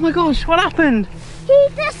 Oh my gosh, what happened? He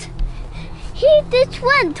just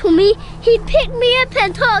went to me. He picked me up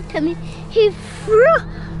and talked to me. He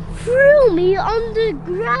threw me on the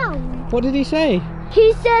ground. What did he say?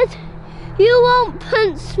 He said, "You won't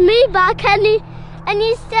punch me back," and he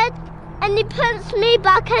punched me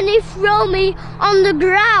back and he threw me on the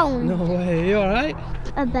ground. No way, you alright?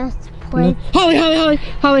 A best place. Holly, Holly,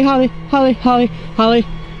 Holly, Holly, Holly, Holly, Holly, Holly,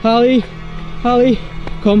 Holly, Holly,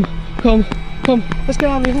 come, come, come. Let's get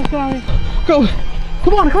out of here, let's get out of here. Go,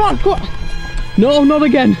 come on, come on, come on. No, not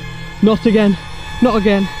again, not again, not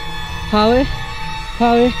again. Holly,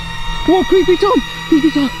 Holly. Whoa, creepy Tom, creepy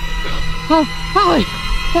Tom. Holly,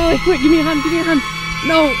 Holly, quick, give me a hand, give me a hand.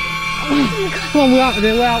 No. Come on, we're out of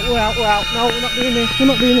there, we're out. No, we're not doing this, we're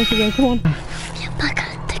not doing this again, come on.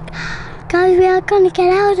 Guys, we are gonna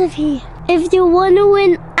get out of here. If you wanna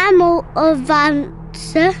win ammo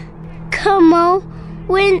adventure, come on,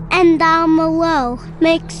 win and down below.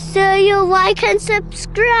 Make sure you like and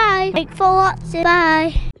subscribe. Thanks for watching,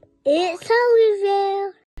 bye. It's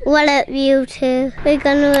Olivia. What up, you two? We're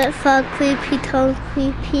gonna look for creepy Tom,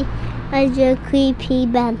 creepy Andrew, creepy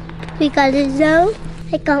Ben. We got a zone.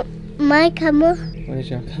 I got my camera. Where's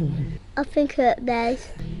your camera? I think it there.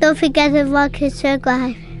 Don't forget to like and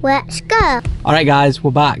subscribe. Let's go. Alright guys, we're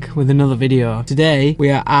back with another video. Today we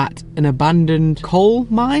are at an abandoned coal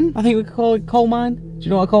mine. I think we could call it coal mine. Do you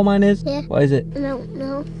know what a coal mine is? Yeah. What is it? No.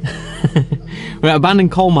 We're at an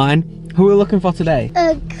abandoned coal mine. Who are we looking for today?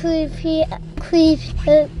 Creepy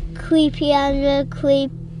Andrew,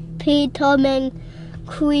 creepy Tom and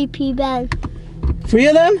creepy Ben. 3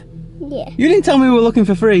 of them? Yeah. You didn't tell me we were looking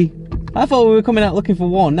for 3. I thought we were coming out looking for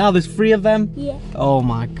 1. Now there's 3 of them? Yeah. Oh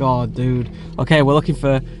my god, dude. Okay, we're looking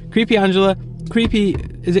for creepy Angela, creepy,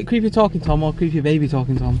 is it creepy talking Tom or creepy baby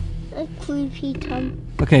talking Tom? Creepy Tom.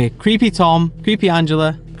 Okay, creepy Tom, creepy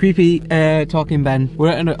Angela, creepy talking Ben. We're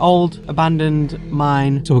at an old abandoned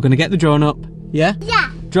mine, so we're gonna get the drone up. Yeah?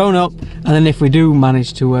 Yeah. Drone up, and then if we do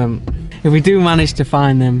manage to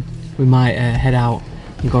find them, we might head out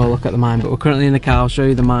and go look at the mine. But we're currently in the car. I'll show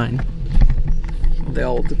you the mine, the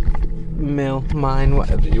old mill mine,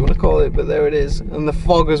 whatever you want to call it. But there it is, and the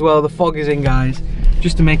fog as well. The fog is in, guys,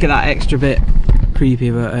 just to make it that extra bit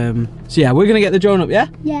creepy. But so yeah, we're gonna get the drone up. Yeah.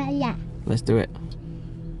 Yeah. Let's do it.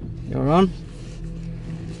 You're on.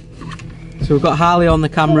 So we've got Harley on the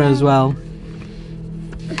camera as well.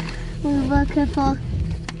 We're looking for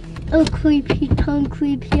a creepy Tom,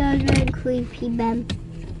 creepy Andrew, and creepy Ben.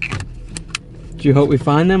 Do you hope we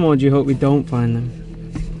find them, or do you hope we don't find them?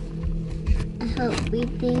 I hope we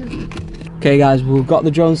do. Okay guys, we've got the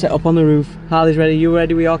drone set up on the roof. Harley's ready, you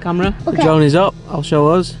ready with your camera? Okay. The drone is up, I'll show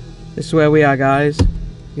us. This is where we are, guys. You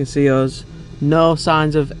can see us. No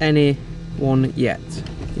signs of anyone yet.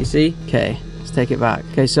 You see? Okay, let's take it back.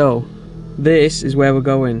 Okay, so this is where we're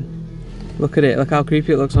going. Look at it, look how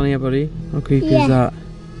creepy it looks on here, buddy. How creepy is that?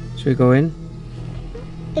 Should we go in?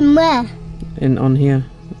 In where? In on here.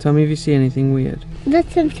 Tell me if you see anything weird. There's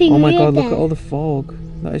something Oh my weird god, look there. at all the fog.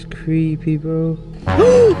 That is creepy, bro.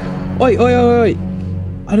 Oi.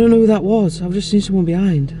 I don't know who that was. I've just seen someone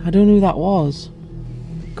behind. I don't know who that was.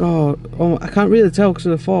 God. Oh, I can't really tell because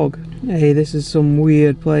of the fog. Hey, this is some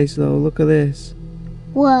weird place though. Look at this.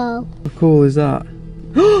 Whoa. How cool is that?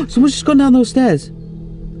 Someone's just gone down those stairs.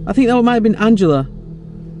 I think that might have been Angela.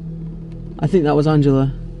 I think that was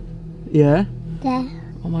Angela. Yeah? There.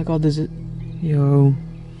 Oh my god, there's a... Yo.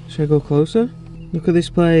 Should I go closer? Look at this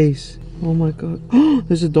place. Oh my god.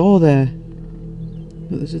 There's a door there.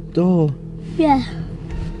 Look, there's a door. Yeah.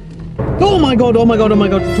 Oh my god. Tom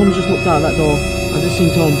just looked out that door. I've just seen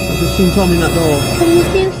Tom in that door. Can you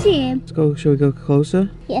still see him? Let's go. Shall we go closer?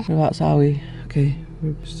 Yeah. That's how we... Okay.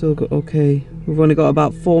 We've still got... Okay. We've only got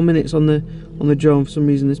about 4 minutes on the drone. For some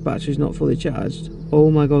reason this battery's not fully charged.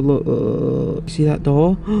 Oh my god, look. You see that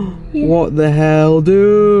door? Yeah. What the hell,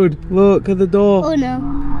 dude? Look at the door. Oh no.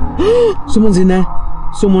 Someone's in there.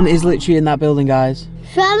 Someone is literally in that building, guys.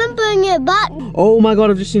 Try and bring it back. Oh my god,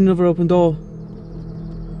 I've just seen another open door.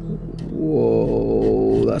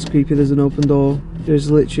 Whoa, that's creepy. There's an open door.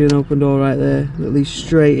 There's literally an open door right there that leads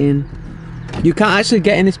straight in. You can't actually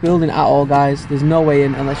get in this building at all, guys. There's no way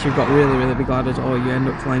in unless you've got really big ladders, or you end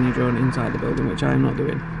up flying your drone inside the building, which I am not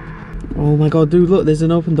doing. Oh my god, dude, look, there's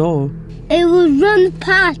an open door. It was run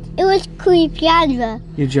past. It was creepy Andrew.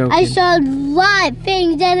 You're joking. I saw white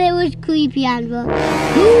things and it was creepy Andrew.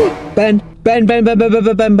 Ben.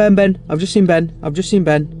 I've just seen Ben.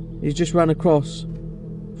 He's just ran across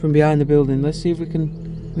from behind the building. Let's see if we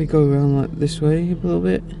go around like this way a little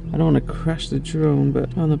bit. I don't want to crash the drone,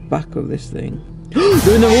 but on the back of this thing.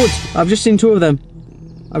 They're in the woods. I've just seen 2 of them.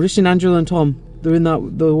 I've just seen Angela and Tom. They're in the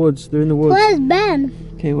woods. They're in the woods. Where's Ben?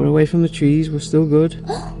 Okay, we're away from the trees. We're still good.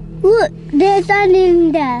 Look, they're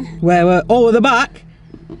standing there. Where? Oh, at the back?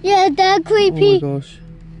 Yeah, they're creepy. Oh my gosh.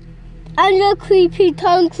 Angela creepy,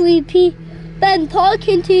 Tom creepy. Ben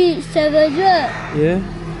talking to each other, look. Yeah?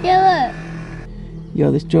 Yeah,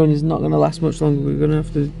 Yo, this drone is not going to last much longer. We're going to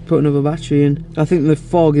have to put another battery in. I think the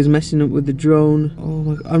fog is messing up with the drone. Oh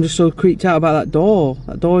my god, I'm just so creeped out about that door.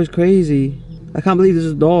 That door is crazy. I can't believe there's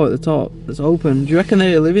a door at the top that's open. Do you reckon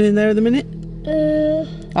they're living in there at the minute?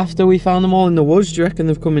 After we found them all in the woods, do you reckon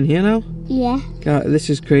they've come in here now? Yeah. God, this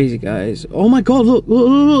is crazy, guys. Oh my god, look, look,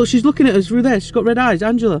 look, look. She's looking at us through there. She's got red eyes,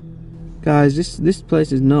 Angela. Guys, this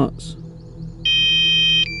place is nuts.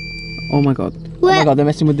 Oh my god. Oh my god, they're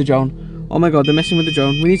messing with the drone. Oh my god, they're messing with the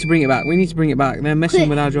drone. We need to bring it back. We need to bring it back. They're messing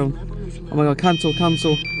with our drone. Oh my god, cancel,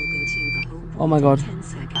 cancel. Oh my god.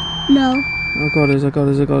 No. Oh god, I got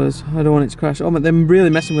us. I don't want it to crash. Oh my, they're really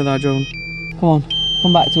messing with our drone. Come on,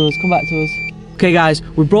 come back to us, come back to us. Okay guys,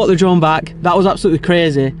 we brought the drone back. That was absolutely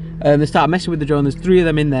crazy. They started messing with the drone. There's 3 of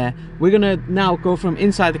them in there. We're gonna now go from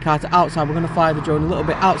inside the car to outside. We're gonna fly the drone a little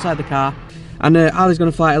bit outside the car. And Ali's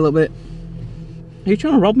gonna fly it a little bit. Are you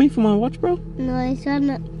trying to rob me for my watch, bro? No, it's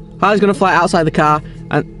not. Ali's gonna fly outside the car,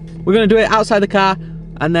 and we're gonna do it outside the car,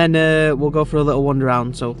 and then we'll go for a little wander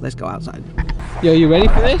around. So let's go outside. Yo, you ready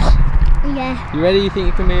for this? Yeah. You ready? You think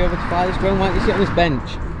you can be able to fly this drone? Why don't you sit on this bench?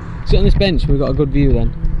 Sit on this bench, we've got a good view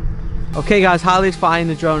then. Okay guys, Harley's flying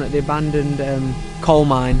the drone at the abandoned coal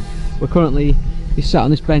mine. We're currently, he's sat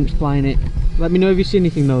on this bench flying it. Let me know if you see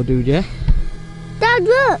anything though, dude, yeah? Dad,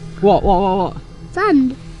 look. What?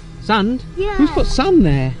 Sand. Sand? Yeah. Who's put sand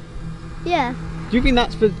there? Yeah. Do you think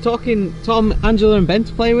that's for Tom, Angela and Ben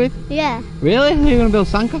to play with? Yeah. Really? Are you going to build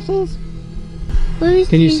sandcastles? Let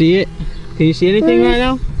Can you see it? Can you see anything right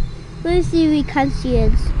now? Let's see if we can see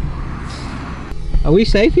it. Are we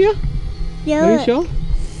safe here? Yeah. Are you sure?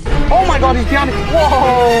 Oh my god, he's behind us! Whoa,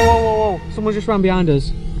 whoa, whoa! Someone just ran behind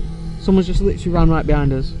us. Someone's just literally ran right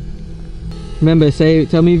behind us. Remember,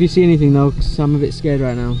 tell me if you see anything though, because I'm a bit scared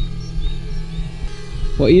right now.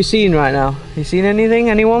 What are you seeing right now? You seeing anything?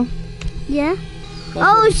 Anyone? Yeah.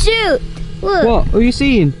 Oh shoot! Look. What? What are you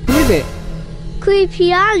seeing? Who is it?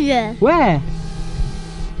 Creepy Angela. Where?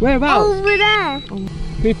 Whereabouts? Over there. Oh.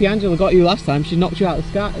 Creepy Angela got you last time. She knocked you out of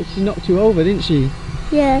the sky. She knocked you over, didn't she?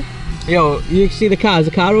 Yeah. Yo, you see the car? Is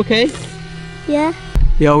the car okay? Yeah.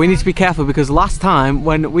 Yo, we need to be careful because last time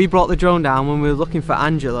when we brought the drone down, when we were looking for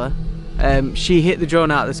Angela, she hit the drone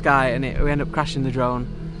out of the sky and we ended up crashing the drone,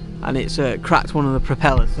 and it's cracked one of the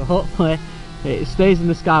propellers. So hopefully it stays in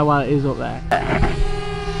the sky while it is up there.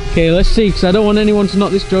 Okay, let's see, because I don't want anyone to knock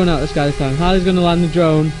this drone out of the sky this time. Harley's going to land the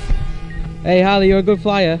drone. Hey Harley, you're a good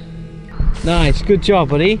flyer. Nice, good job,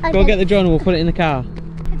 buddy. Okay. Go get the drone and we'll put it in the car.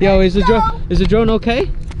 Yo, is the drone okay?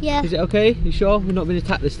 Yeah. Is it okay? You sure? We've not been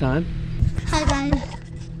attacked this time. Hi guys.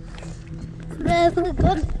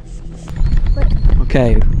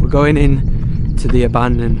 Okay, we're going in to the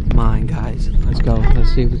abandoned mine, guys. Let's go.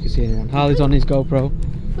 Let's see if we can see anyone. Harley's on his GoPro.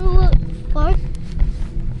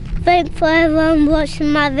 Thanks for everyone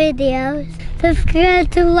watching my videos. Don't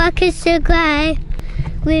forget to like and subscribe.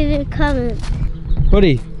 Leave a comment.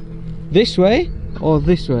 Buddy, this way or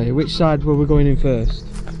this way? Which side were we going in first?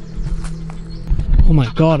 Oh my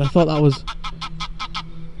god, I thought that was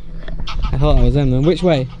them then. Which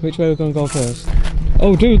way? Which way we're going to go first?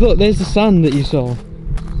 Oh dude, look, there's the sand that you saw.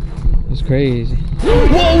 That's crazy. Whoa, whoa,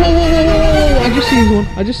 whoa, whoa, whoa,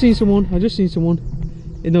 whoa! I just seen someone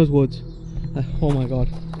in those woods. Oh my god.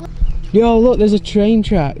 Yo, look, there's a train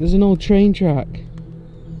track. There's an old train track.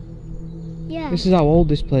 Yeah. This is how old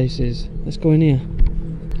this place is. Let's go in here.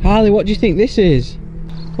 Harley, what do you think this is?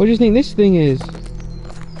 What do you think this thing is?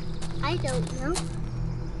 I don't know.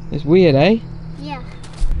 It's weird, eh? Yeah.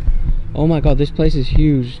 Oh my god, this place is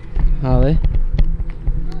huge, Harley.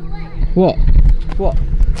 What? What?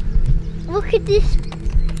 Look at this.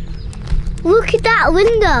 Look at that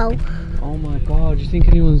window. Oh my god, do you think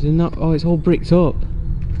anyone's in that? Oh, it's all bricked up.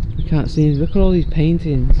 You can't see it. Look at all these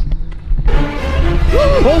paintings.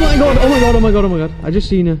 Oh my god, oh my god, oh my god, oh my god. I just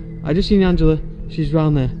seen her. I just seen Angela. She's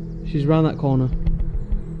round there. She's round that corner.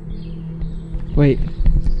 Wait.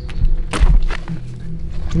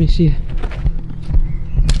 Let me see her.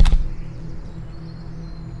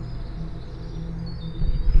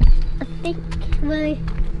 I think wait.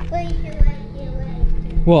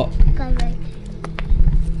 What?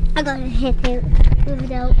 I gotta hit it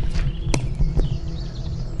without.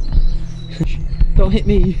 Don't hit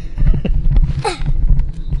me.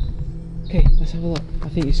 Okay, let's have a look. I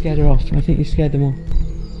think you scared her off. I think you scared them off.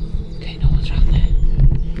 Okay, no one's around there.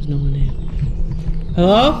 There's no one here.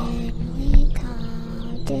 Hello?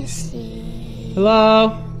 Hello?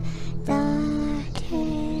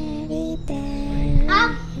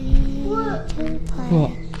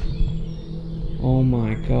 What? Oh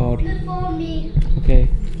my god. Before me. Okay.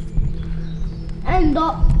 And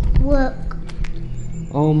not work.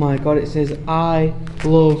 Oh my god, it says I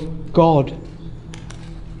love God.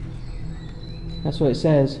 That's what it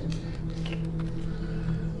says.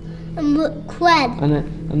 And look, Qued.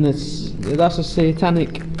 And that's a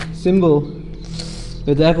satanic symbol.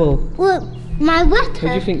 The devil. Look, my letter. Who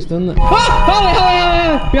do you think's done that? Ah! Holly, Holly,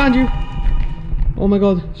 Holly! Behind you! Oh my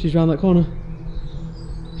god, she's round that corner.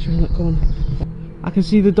 She's round that corner. I can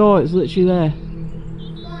see the door, it's literally there.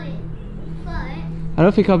 I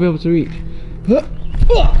don't think I'll be able to reach.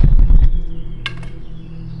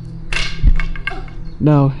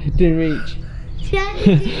 No, it didn't reach.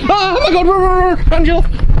 Oh my god, run, Angela!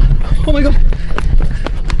 Oh my god!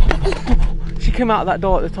 She came out of that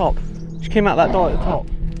door at the top. She came out of that door at the top.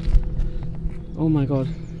 Oh my god,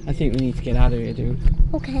 I think we need to get out of here, dude.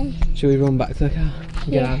 Okay. Should we run back to the car?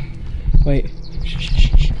 Get Yeah. out. Wait.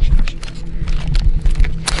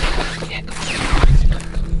 Yeah, go.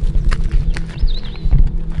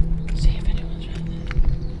 See if anyone's around there.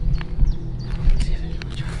 See if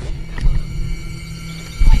anyone's around there.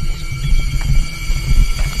 Wait,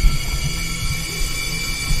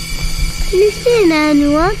 Can you see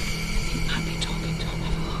anyone? he might be talking to him.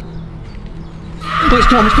 Oh, it's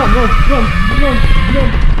Tom,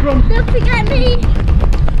 run. Don't forget me.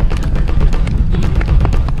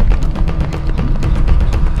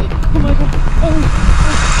 Oh my god.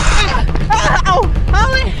 Oh,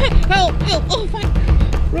 Holly! Help! Oh, fuck.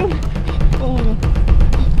 Run! Oh my god.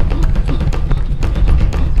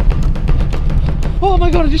 Oh my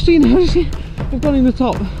god, I've just seen they've gone in the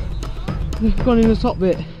top. They've gone in the top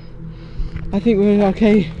bit. I think we're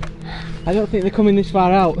okay. I don't think they're coming this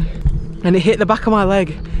far out. And it hit the back of my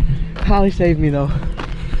leg. Harley saved me though.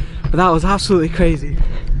 But that was absolutely crazy.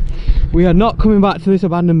 We are not coming back to this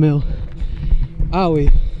abandoned mill. Are we?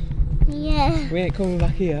 Yeah. We ain't coming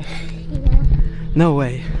back here. Yeah. No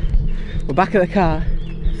way. We're back at the car.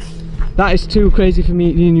 That is too crazy for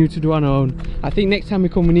me and you to do on our own. I think next time we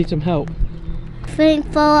come we need some help. Thanks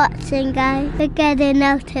for watching, guys. We're getting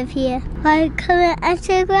out of here. Like, comment, and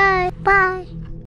subscribe. Bye.